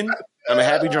women. I'm a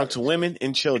happy drunk to women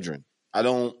and children. I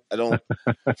don't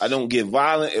get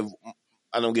violent.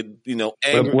 I don't get,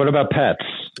 angry. What about pets?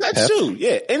 Pets too.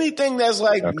 Yeah. Anything that's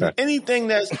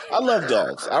I love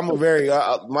dogs. I'm a very,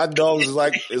 my dogs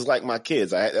is like my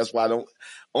kids. That's why I don't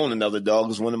own another dog,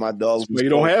 because one of my dogs was you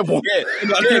don't have one. Yeah,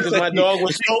 because my dog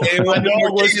was stolen. My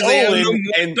dog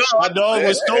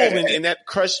was stolen, and that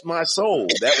crushed my soul.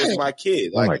 That was my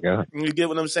kid. Oh my God! You get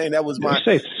what I'm saying? That was Did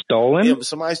you say stolen? Yeah,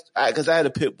 because I had a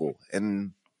pit bull,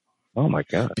 and oh my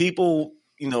God, people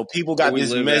got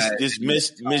this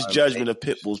misjudgment of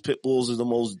pit bulls. Pit bulls are the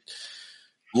most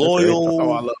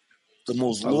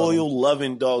loyal,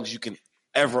 loving dogs you can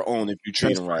ever own if you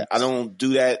treat them right. I don't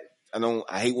do that.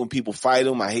 I hate when people fight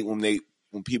them. I hate when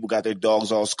people got their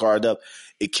dogs all scarred up.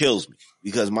 It kills me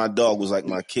because my dog was like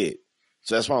my kid.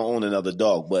 So that's why I own another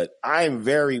dog. But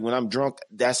when I'm drunk,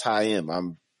 that's how I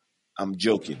am. I'm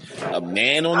joking. A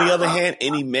man, on the other hand,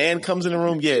 any man comes in the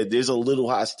room, yeah, there's a little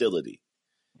hostility.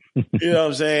 You know what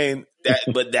I'm saying?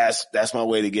 But that's my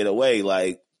way to get away.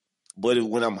 But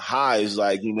when I'm high, it's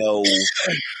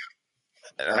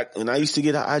when I used to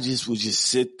get high, I just would just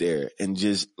sit there and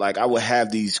just I would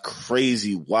have these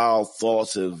crazy wild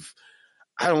thoughts of,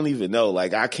 I don't even know.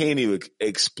 I can't even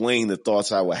explain the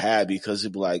thoughts I would have, because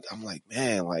it'd be I'm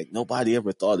man, nobody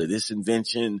ever thought of this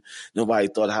invention. Nobody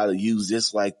thought how to use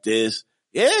this like this.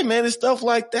 Yeah, man, it's stuff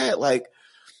like that.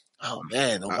 Oh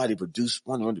man, nobody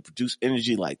wanted to produce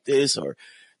energy like this, or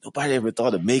nobody ever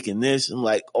thought of making this. And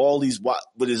all these, but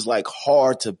it's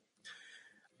hard to,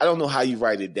 I don't know how you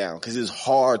write it down, because it's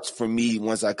hard for me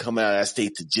once I come out of that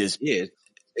state to just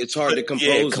it's hard to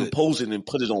compose it and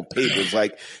put it on paper.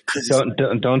 It's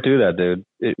don't do that, dude.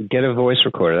 Get a voice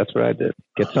recorder. That's what I did.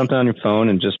 Get something on your phone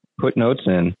and just put notes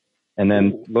in, and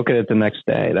then look at it the next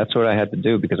day. That's what I had to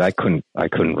do, because I couldn't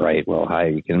write. Well, hi, are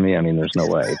you kidding me? I mean, there's no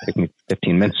way. It took me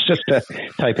 15 minutes just to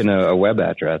type in a web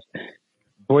address.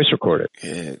 Voice record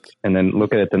it, and then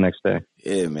look at it the next day.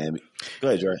 Yeah, man. Go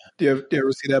ahead, Dre. Do you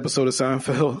ever see the episode of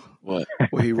Seinfeld? What?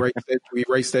 Where he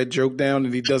writes that joke down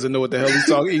and he doesn't know what the hell he's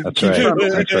talking. That's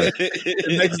right.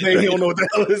 The next day he don't know what the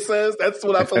hell it says. That's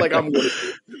what I feel like I'm going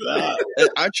to do.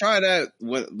 I try that.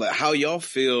 But how y'all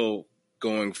feel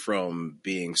going from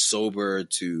being sober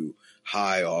to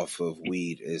high off of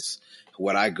weed is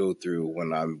what I go through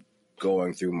when I'm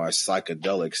going through my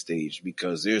psychedelic stage,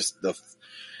 because there's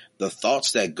the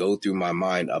thoughts that go through my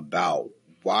mind about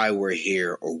why we're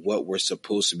here, or what we're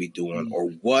supposed to be doing, or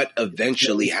what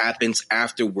eventually happens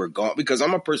after we're gone. Because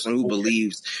I'm a person who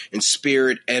believes in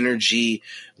spirit, energy,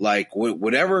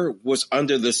 whatever was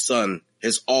under the sun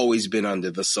has always been under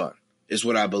the sun, is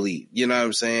what I believe. You know what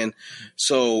I'm saying?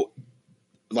 So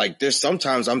there's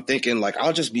sometimes I'm thinking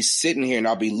I'll just be sitting here and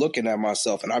I'll be looking at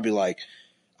myself and I'll be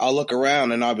I'll look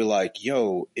around and I'll be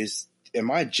yo, am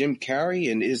I Jim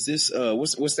Carrey? And is this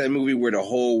what's that movie where the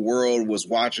whole world was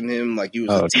watching him he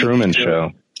was Truman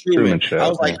Show? Truman Show. I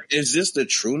was is this the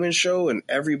Truman Show? And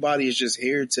everybody is just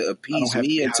here to appease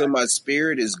me until my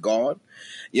spirit is gone.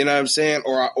 You know what I'm saying?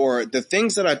 Or the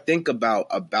things that I think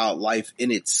about life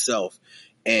in itself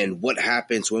and what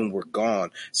happens when we're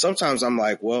gone. Sometimes I'm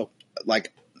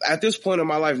at this point in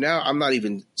my life now, I'm not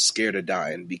even scared of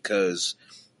dying, because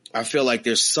I feel like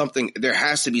there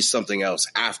has to be something else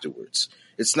afterwards.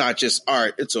 It's not just, all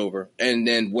right, it's over. And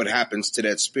then what happens to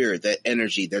that spirit, that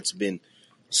energy that's been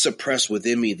suppressed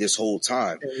within me this whole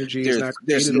time?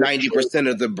 There's 90%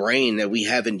 of the brain that we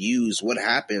haven't used. What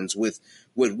happens with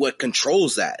what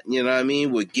controls that? You know what I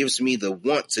mean? What gives me the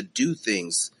want to do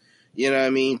things, you know what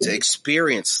I mean? To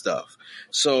experience stuff.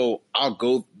 So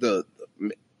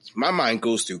my mind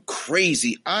goes through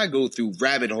crazy. I go through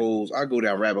rabbit holes. I go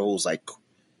down rabbit holes like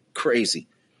crazy,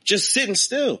 just sitting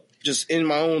still, just in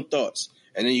my own thoughts.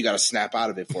 And then you got to snap out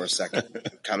of it for a second,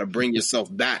 kind of bring yourself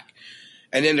back.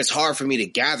 And then it's hard for me to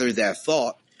gather that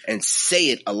thought and say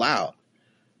it aloud.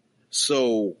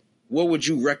 So what would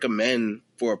you recommend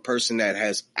for a person that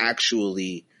has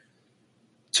actually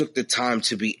took the time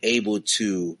to be able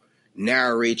to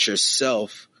narrate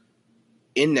yourself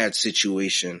in that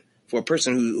situation? For a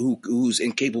person who's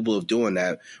incapable of doing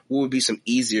that, what would be some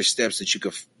easier steps that you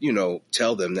could,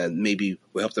 tell them that maybe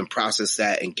will help them process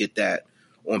that and get that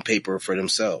on paper for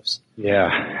themselves? Yeah,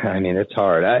 I mean, it's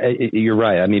hard. You're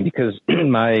right. I mean, because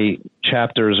my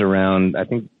chapters around, I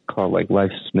think called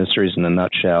Life's Mysteries in a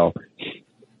Nutshell,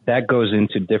 that goes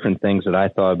into different things that I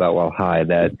thought about while high,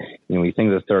 that, we think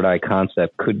the third eye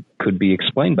concept could be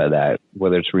explained by that,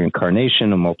 whether it's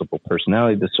reincarnation, a multiple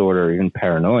personality disorder, or even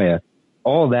paranoia.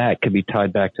 all that could be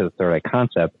tied back to the third eye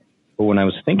concept. But when I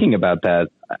was thinking about that,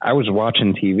 I was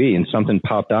watching TV and something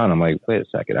popped on. I'm like, wait a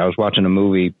second. I was watching a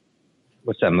movie.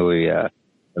 What's that movie? Where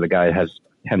the guy has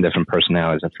 10 different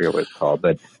personalities. I forget what it's called.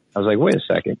 But I was like, wait a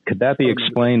second. Could that be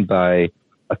explained by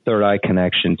a third eye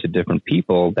connection to different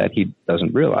people that he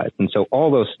doesn't realize? And so all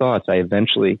those thoughts, I had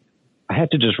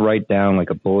to just write down like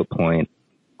a bullet point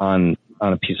on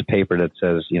a piece of paper that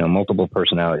says, multiple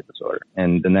personality disorder.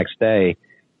 And the next day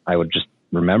I would just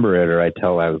remember it, or I'd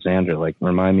tell Alexandra, like,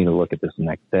 remind me to look at this the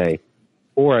next day.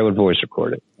 Or I would voice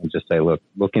record it and just say, look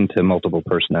into multiple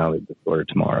personality disorder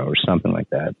tomorrow or something like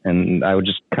that. And I would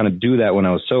just kind of do that when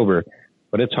I was sober.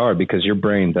 But it's hard because your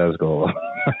brain does go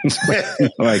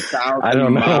like, I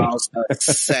don't know.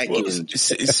 Second.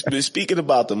 Speaking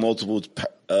about the multiple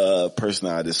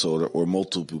personality disorder or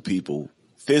multiple people,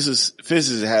 physics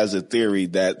has a theory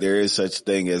that there is such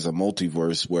thing as a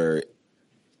multiverse where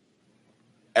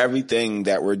everything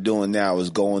that we're doing now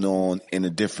is going on in a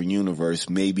different universe.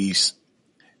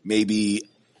 Maybe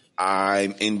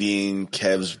I'm Indian,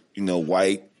 Kev's,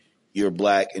 white, you're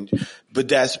black,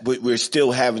 but we're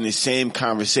still having the same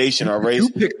conversation. Our race.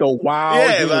 You picked a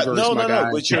wild universe, no,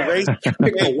 guy. but your race,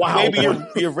 maybe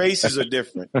your races are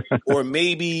different, or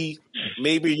maybe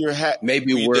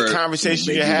the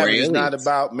conversation you're having is not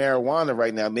about marijuana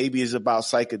right now. Maybe it's about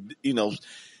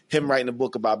him writing a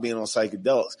book about being on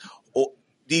psychedelics. Or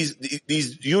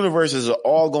these universes are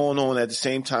all going on at the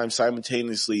same time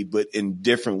simultaneously, but in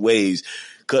different ways.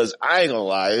 Cause I ain't gonna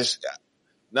lie,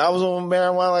 when I was on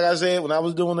marijuana, like I said, when I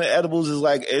was doing the edibles,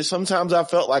 sometimes I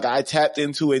felt like I tapped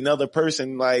into another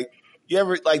person. Like, you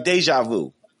ever, like deja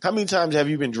vu? How many times have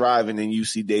you been driving and you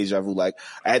see deja vu? Like,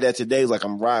 I had that today, like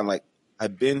I'm riding, like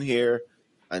I've been here.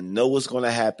 I know what's going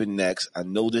to happen next. I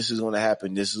know this is going to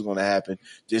happen. This is going to happen.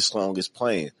 This song is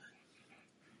playing.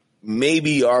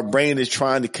 Maybe our brain is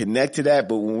trying to connect to that,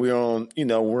 but when we're on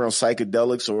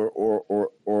psychedelics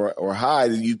or high,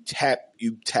 you tap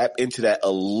into that a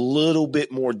little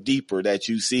bit more deeper, that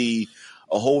you see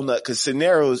a whole nut, cause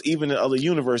scenarios, even in other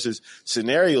universes,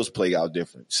 scenarios play out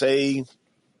different. Say,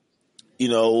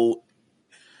 I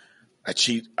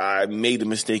made a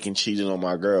mistake in cheating on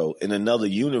my girl. In another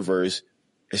universe,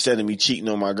 instead of me cheating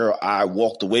on my girl, I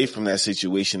walked away from that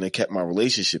situation and kept my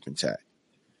relationship intact.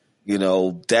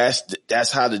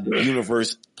 That's how the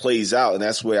universe plays out. And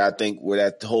that's where I think where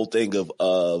that whole thing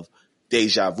of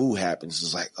deja vu happens.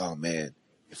 It's like, oh man,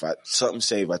 if I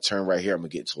turn right here, I'm gonna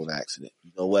get into an accident.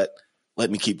 You know what? Let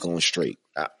me keep going straight.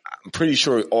 I'm pretty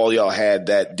sure all y'all had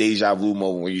that deja vu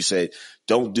moment where you said,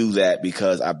 don't do that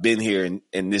because I've been here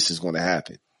and this is going to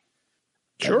happen.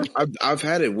 Sure. I've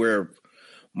had it where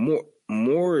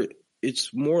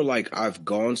it's more like I've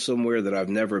gone somewhere that I've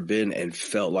never been and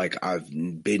felt like I've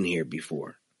been here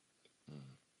before.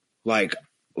 Like,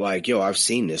 yo, I've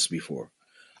seen this before.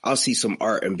 I'll see some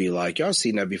art and be like, y'all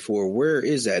seen that before. Where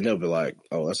is that? And they'll be like,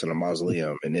 oh, that's in a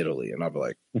mausoleum in Italy. And I'll be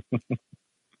like,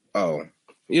 oh,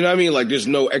 you know what I mean? Like, there's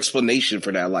no explanation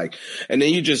for that. Like, and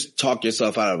then you just talk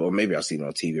yourself out of it. Or maybe I've seen it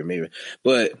on TV or maybe,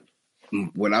 but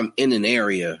when I'm in an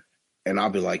area, and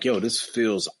I'll be like, yo, this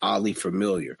feels oddly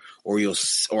familiar. Or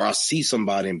I'll see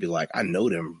somebody and be like, I know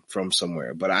them from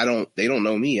somewhere, but they don't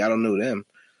know me. I don't know them.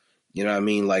 You know what I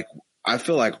mean? Like, I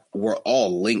feel like we're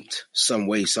all linked some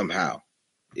way, somehow.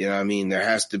 You know what I mean? There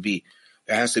has to be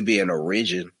an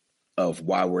origin of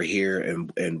why we're here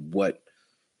and what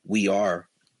we are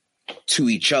to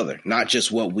each other, not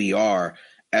just what we are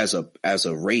as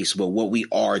a race, but what we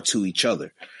are to each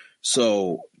other.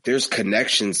 So there's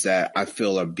connections that I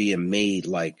feel are being made.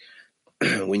 Like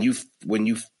when you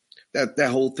that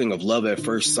whole thing of love at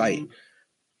first sight,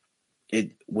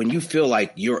 when you feel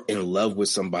like you're in love with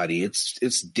somebody,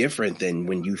 it's different than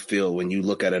when you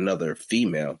look at another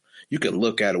female. You can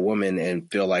look at a woman and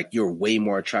feel like you're way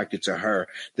more attracted to her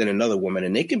than another woman,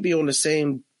 and they can be on the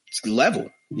same level.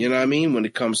 You know what I mean? When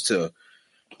it comes to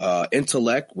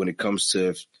intellect, when it comes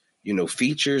to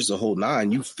features, the whole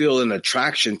nine, you feel an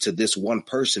attraction to this one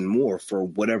person more for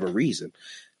whatever reason.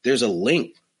 There's a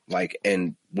link,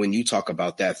 and when you talk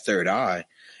about that third eye,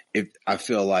 I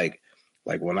feel like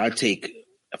when I take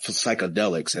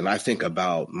psychedelics and I think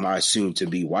about my soon to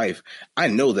be wife, I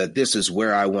know that this is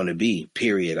where I want to be,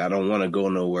 period. I don't want to go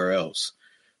nowhere else.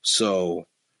 So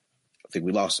I think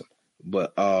we lost him,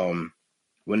 but,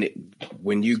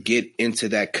 when you get into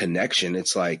that connection,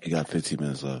 it's like you got 15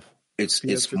 minutes left. It's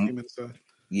 15 minutes left.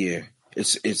 Yeah.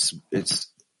 It's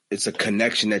a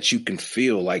connection that you can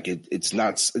feel. Like it's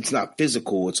not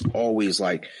physical. It's always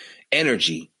like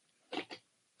energy.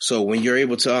 So when you're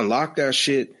able to unlock that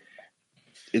shit,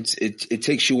 it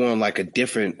takes you on like a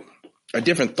different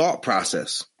thought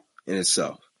process in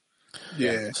itself.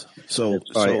 Yeah. So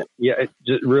yeah,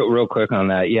 just real quick on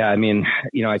that. Yeah, I mean,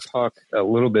 I talk a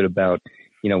little bit about,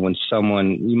 when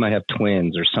someone, you might have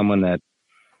twins or someone that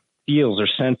feels or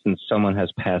senses someone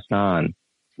has passed on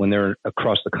when they're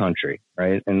across the country,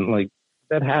 right? And like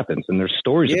that happens, and there's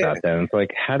stories about that. And it's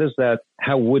like,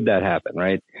 how would that happen,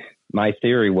 right? My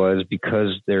theory was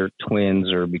because they're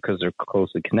twins or because they're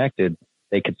closely connected,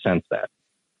 they could sense that.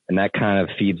 And that kind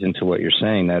of feeds into what you're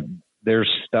saying, that there's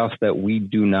stuff that we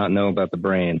do not know about the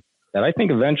brain that I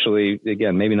think eventually,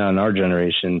 again, maybe not in our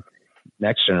generation,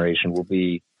 next generation will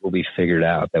be figured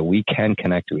out, that we can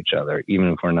connect to each other, even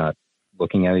if we're not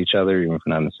looking at each other, even if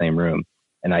we're not in the same room.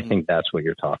 And I think that's what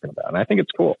you're talking about. And I think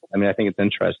it's cool. I mean, I think it's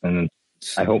interesting. And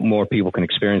I hope more people can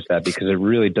experience that, because it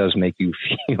really does make you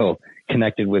feel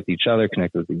connected with each other,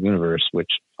 connected with the universe, which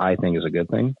I think is a good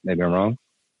thing. Maybe I'm wrong.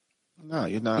 No,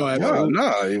 you're not. No,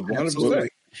 100%.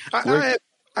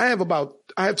 I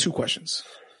have two questions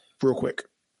real quick.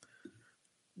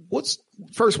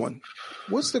 First one?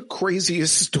 What's the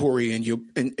craziest story in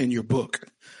your book?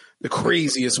 The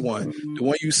craziest one, the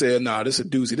one you said, "Nah, this is a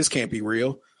doozy. This can't be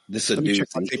real." This is a Let me check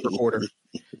my doozy. tape recorder.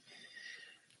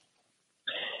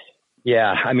 Yeah,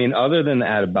 I mean, other than the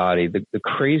out of body, the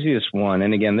craziest one,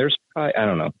 and again, there's probably,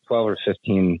 12 or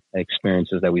 15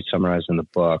 experiences that we summarized in the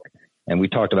book, and we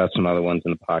talked about some other ones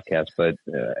in the podcast, but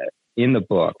in the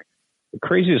book, the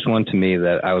craziest one to me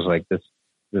that I was like,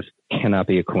 this cannot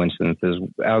be a coincidence, is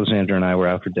Alexandra and I were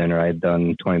out for dinner. I had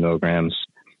done 20 milligrams.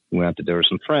 We went out to dinner with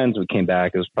some friends. We came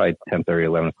back. It was probably 10:30,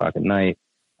 11 o'clock at night.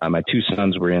 My two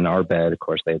sons were in our bed. Of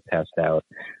course, they had passed out.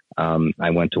 I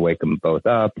went to wake them both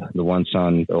up.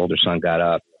 The older son, got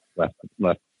up,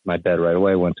 left my bed right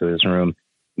away, went to his room.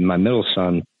 My middle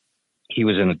son, he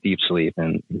was in a deep sleep.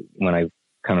 And when I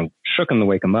kind of shook him to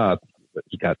wake him up,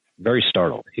 he got very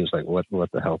startled. He was like, what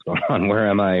the hell's going on? Where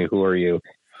am I? Who are you?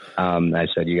 I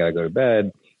said, you got to go to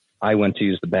bed. I went to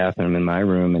use the bathroom in my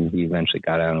room, and he eventually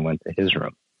got out and went to his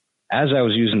room. As I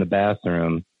was using the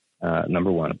bathroom,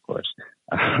 number one, of course,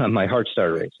 my heart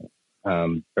started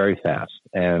racing very fast.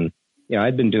 And,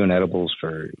 I'd been doing edibles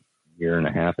for a year and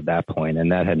a half at that point,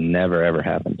 and that had never, ever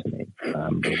happened to me.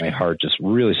 My heart just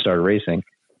really started racing.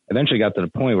 Eventually got to the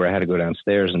point where I had to go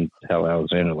downstairs and tell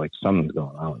Alexander, like, something's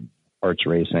going on. Heart's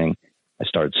racing. I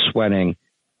started sweating.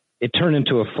 It turned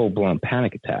into a full-blown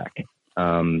panic attack.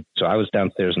 So I was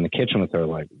downstairs in the kitchen with her,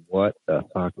 like, what the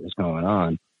fuck is going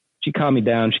on? She calmed me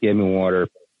down. She gave me water.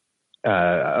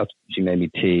 She made me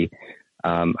tea.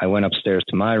 I went upstairs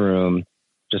to my room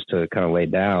just to kind of lay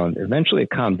down. Eventually it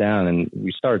calmed down, and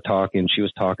we started talking. She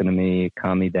was talking to me,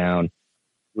 calmed me down.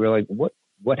 We were like,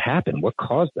 what happened? What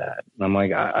caused that? And I'm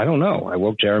like, I don't know. I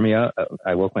woke Jeremy up.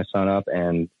 I woke my son up,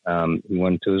 and he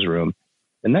went to his room.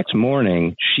 The next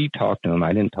morning, she talked to him.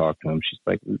 I didn't talk to him. She's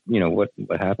like, what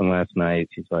happened last night?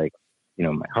 She's like,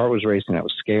 my heart was racing. I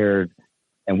was scared.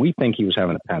 And we think he was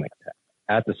having a panic attack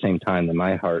at the same time that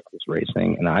my heart was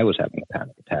racing and I was having a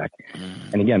panic attack.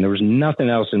 And again, there was nothing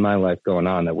else in my life going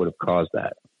on that would have caused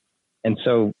that. And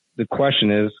so the question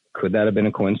is, could that have been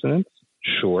a coincidence?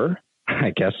 Sure,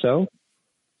 I guess so.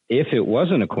 If it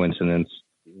wasn't a coincidence,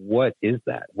 what is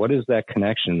that? What is that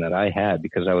connection that I had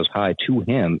because I was high to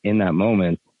him in that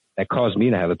moment that caused me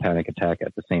to have a panic attack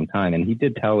at the same time? And he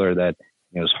did tell her that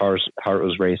his heart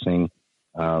was racing,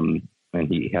 and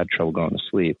he had trouble going to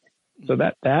sleep. So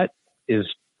that is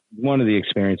one of the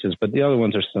experiences, but the other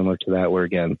ones are similar to that, where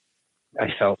again, I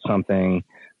felt something.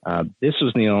 This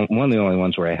was one of the only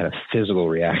ones where I had a physical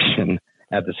reaction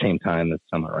at the same time that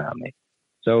someone around me.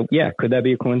 So yeah, could that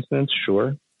be a coincidence?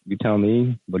 Sure. You tell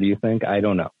me. What do you think? I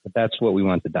don't know, but that's what we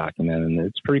want to document, and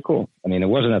it's pretty cool. I mean, it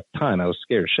wasn't at the time. I was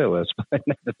scared shitless, but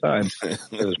at the time,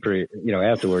 it was pretty.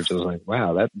 Afterwards, it was like,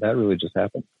 wow, that really just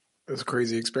happened. It was a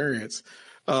crazy experience.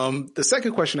 The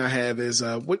second question I have is,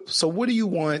 what do you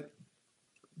want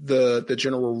the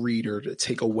general reader to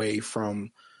take away from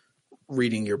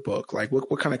reading your book? Like,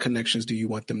 what kind of connections do you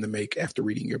want them to make after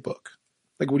reading your book?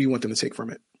 Like, what do you want them to take from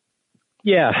it?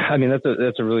 Yeah, I mean,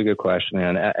 that's a really good question,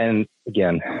 man. And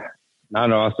again, not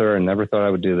an author, and never thought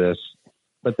I would do this,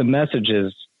 but the message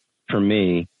is, for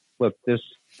me, look, this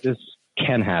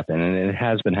can happen, and it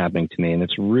has been happening to me, and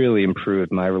it's really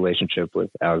improved my relationship with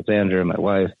Alexandra, my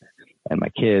wife, and my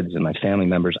kids, and my family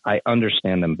members. I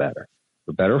understand them better.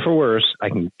 For better or for worse, I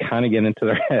can kind of get into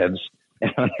their heads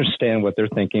and understand what they're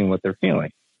thinking, what they're feeling.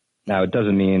 Now, it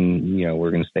doesn't mean, we're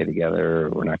going to stay together, or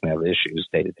we're not going to have issues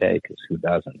day to day, because who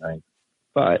doesn't, right?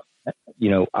 But,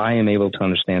 I am able to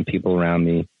understand people around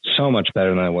me so much better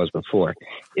than I was before.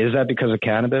 Is that because of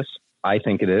cannabis? I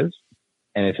think it is.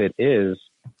 And if it is,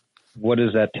 what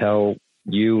does that tell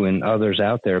you and others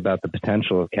out there about the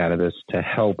potential of cannabis to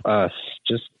help us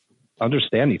just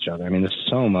understand each other. I mean, there's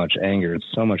so much anger and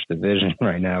so much division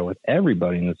right now with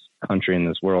everybody in this country, in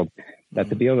this world, that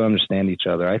to be able to understand each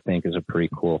other, I think, is a pretty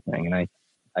cool thing. And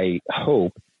I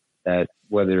hope that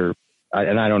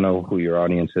and I don't know who your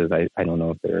audience is. I don't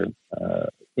know if they're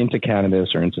into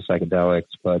cannabis or into psychedelics,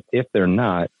 but if they're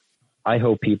not, I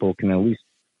hope people can at least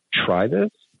try this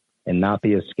and not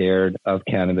be as scared of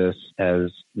cannabis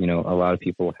as, you know, a lot of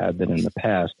people have been in the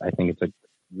past. I think it's a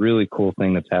really cool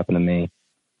thing that's happened to me.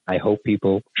 I hope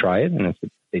people try it, and if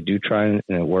they do try it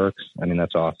and it works, I mean,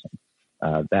 that's awesome.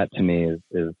 That to me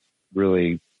is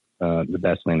really the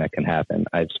best thing that can happen.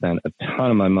 I've spent a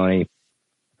ton of my money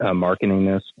marketing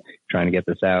this, trying to get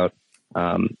this out.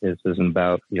 This isn't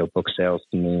about, you know, book sales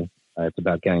to me. It's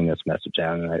about getting this message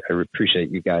out, and I appreciate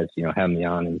you guys, you know, having me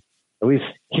on and at least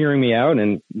hearing me out,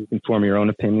 and you can form your own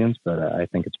opinions, but I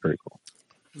think it's pretty cool.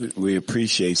 We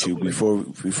appreciate you.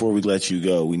 Before we let you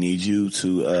go, we need you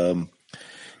to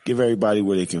give everybody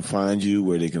where they can find you,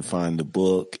 where they can find the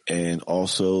book, and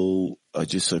also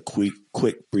just a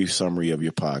quick, brief summary of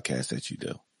your podcast that you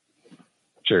do.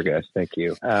 Sure, guys. Thank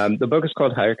you. The book is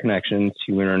called Higher Connections.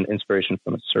 You learn inspiration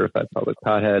from a certified public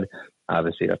pothead.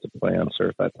 Obviously, that's a play on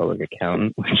certified public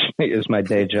accountant, which is my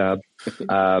day job.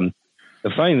 The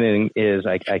funny thing is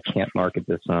I can't market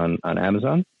this on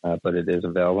Amazon, but it is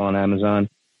available on Amazon.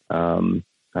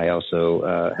 I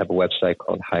also have a website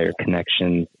called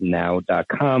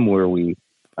higherconnectionsnow.com where we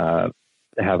have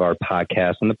our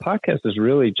podcast. And the podcast is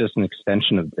really just an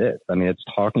extension of this. I mean, it's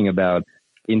talking about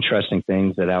interesting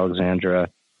things that Alexandra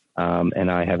and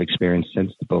I have experienced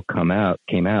since the book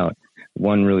came out.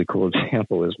 One really cool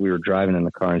example is we were driving in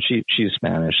the car, and she's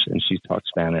Spanish, and she talks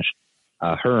Spanish.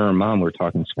 Her and her mom were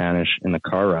talking Spanish in the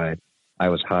car ride. I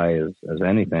was high as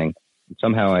anything.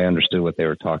 Somehow I understood what they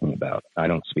were talking about. I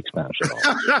don't speak Spanish at all.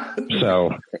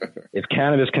 So if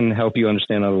cannabis can help you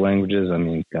understand other languages, I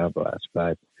mean, God bless.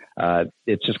 But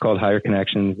it's just called Higher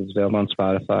Connections. It's available on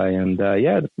Spotify. And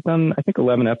it's done, I think,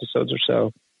 11 episodes or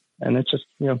so. And it's just,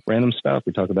 you know, random stuff.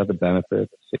 We talk about the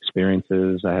benefits,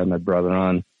 experiences. I had my brother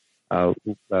on a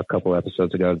couple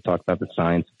episodes ago to talk about the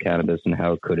science of cannabis and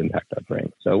how it could impact our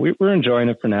brain. So we're enjoying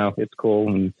it for now. It's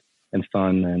cool and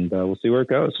fun, and we'll see where it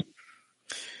goes.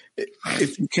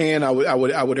 If you can, I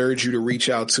would urge you to reach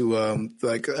out to a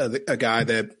guy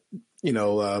that, you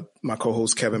know, my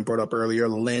co-host Kevin brought up earlier,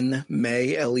 Len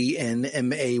May,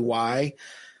 Lenmay.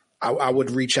 I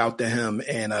would reach out to him,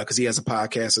 and because he has a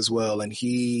podcast as well, and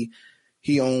he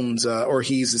owns or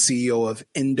he's the CEO of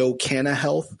Canna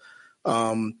Health,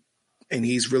 and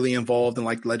he's really involved in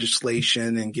like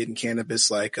legislation and getting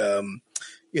cannabis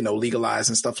legalized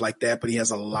and stuff like that. But he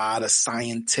has a lot of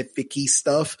scientific-y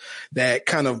stuff that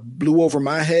kind of blew over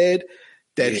my head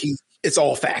that it's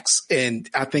all facts. And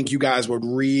I think you guys would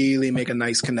really make a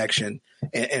nice connection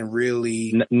and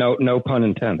really. No pun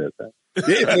intended.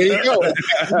 Yeah, there you go.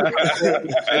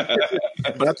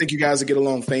 But I think you guys would get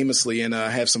along famously and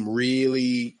have some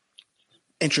really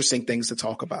interesting things to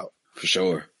talk about. For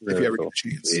sure. If you ever get a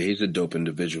chance. Yeah, he's a dope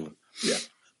individual. Yeah.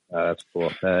 That's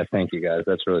cool. Thank you, guys.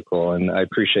 That's really cool. And I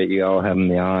appreciate you all having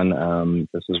me on.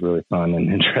 This is really fun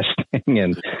and interesting.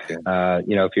 And,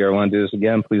 if you ever want to do this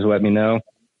again, please let me know.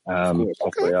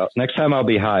 Hopefully next time I'll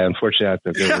be high. Unfortunately, I have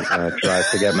to go drive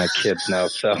to get my kids now.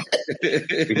 So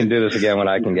if we can do this again when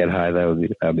I can get high, that'd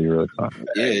be really fun.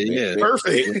 Yeah.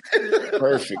 Perfect.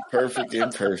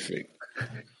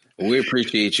 We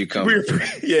appreciate you coming.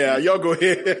 Y'all go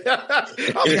ahead.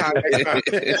 I'll be high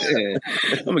next time.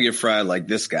 I'm gonna get fried like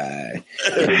this guy.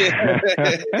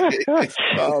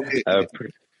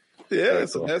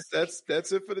 So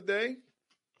that's it for the day.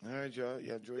 All right, y'all.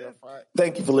 You enjoy your Friday.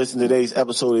 Thank you for listening to today's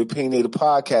episode of the Opinionated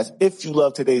Podcast. If you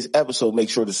love today's episode,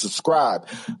 make sure to subscribe,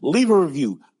 leave a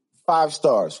review, 5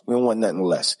 stars. We don't want nothing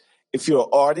less. If you're an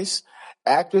artist,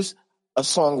 actress, a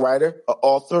songwriter, an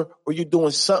author, or you're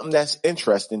doing something that's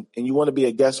interesting and you want to be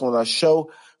a guest on our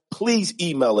show, please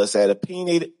email us at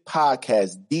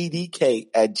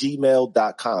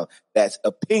opinionatedpodcastddk@gmail.com. That's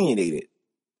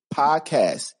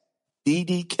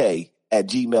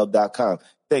opinionatedpodcastddk@gmail.com.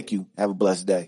 Thank you. Have a blessed day.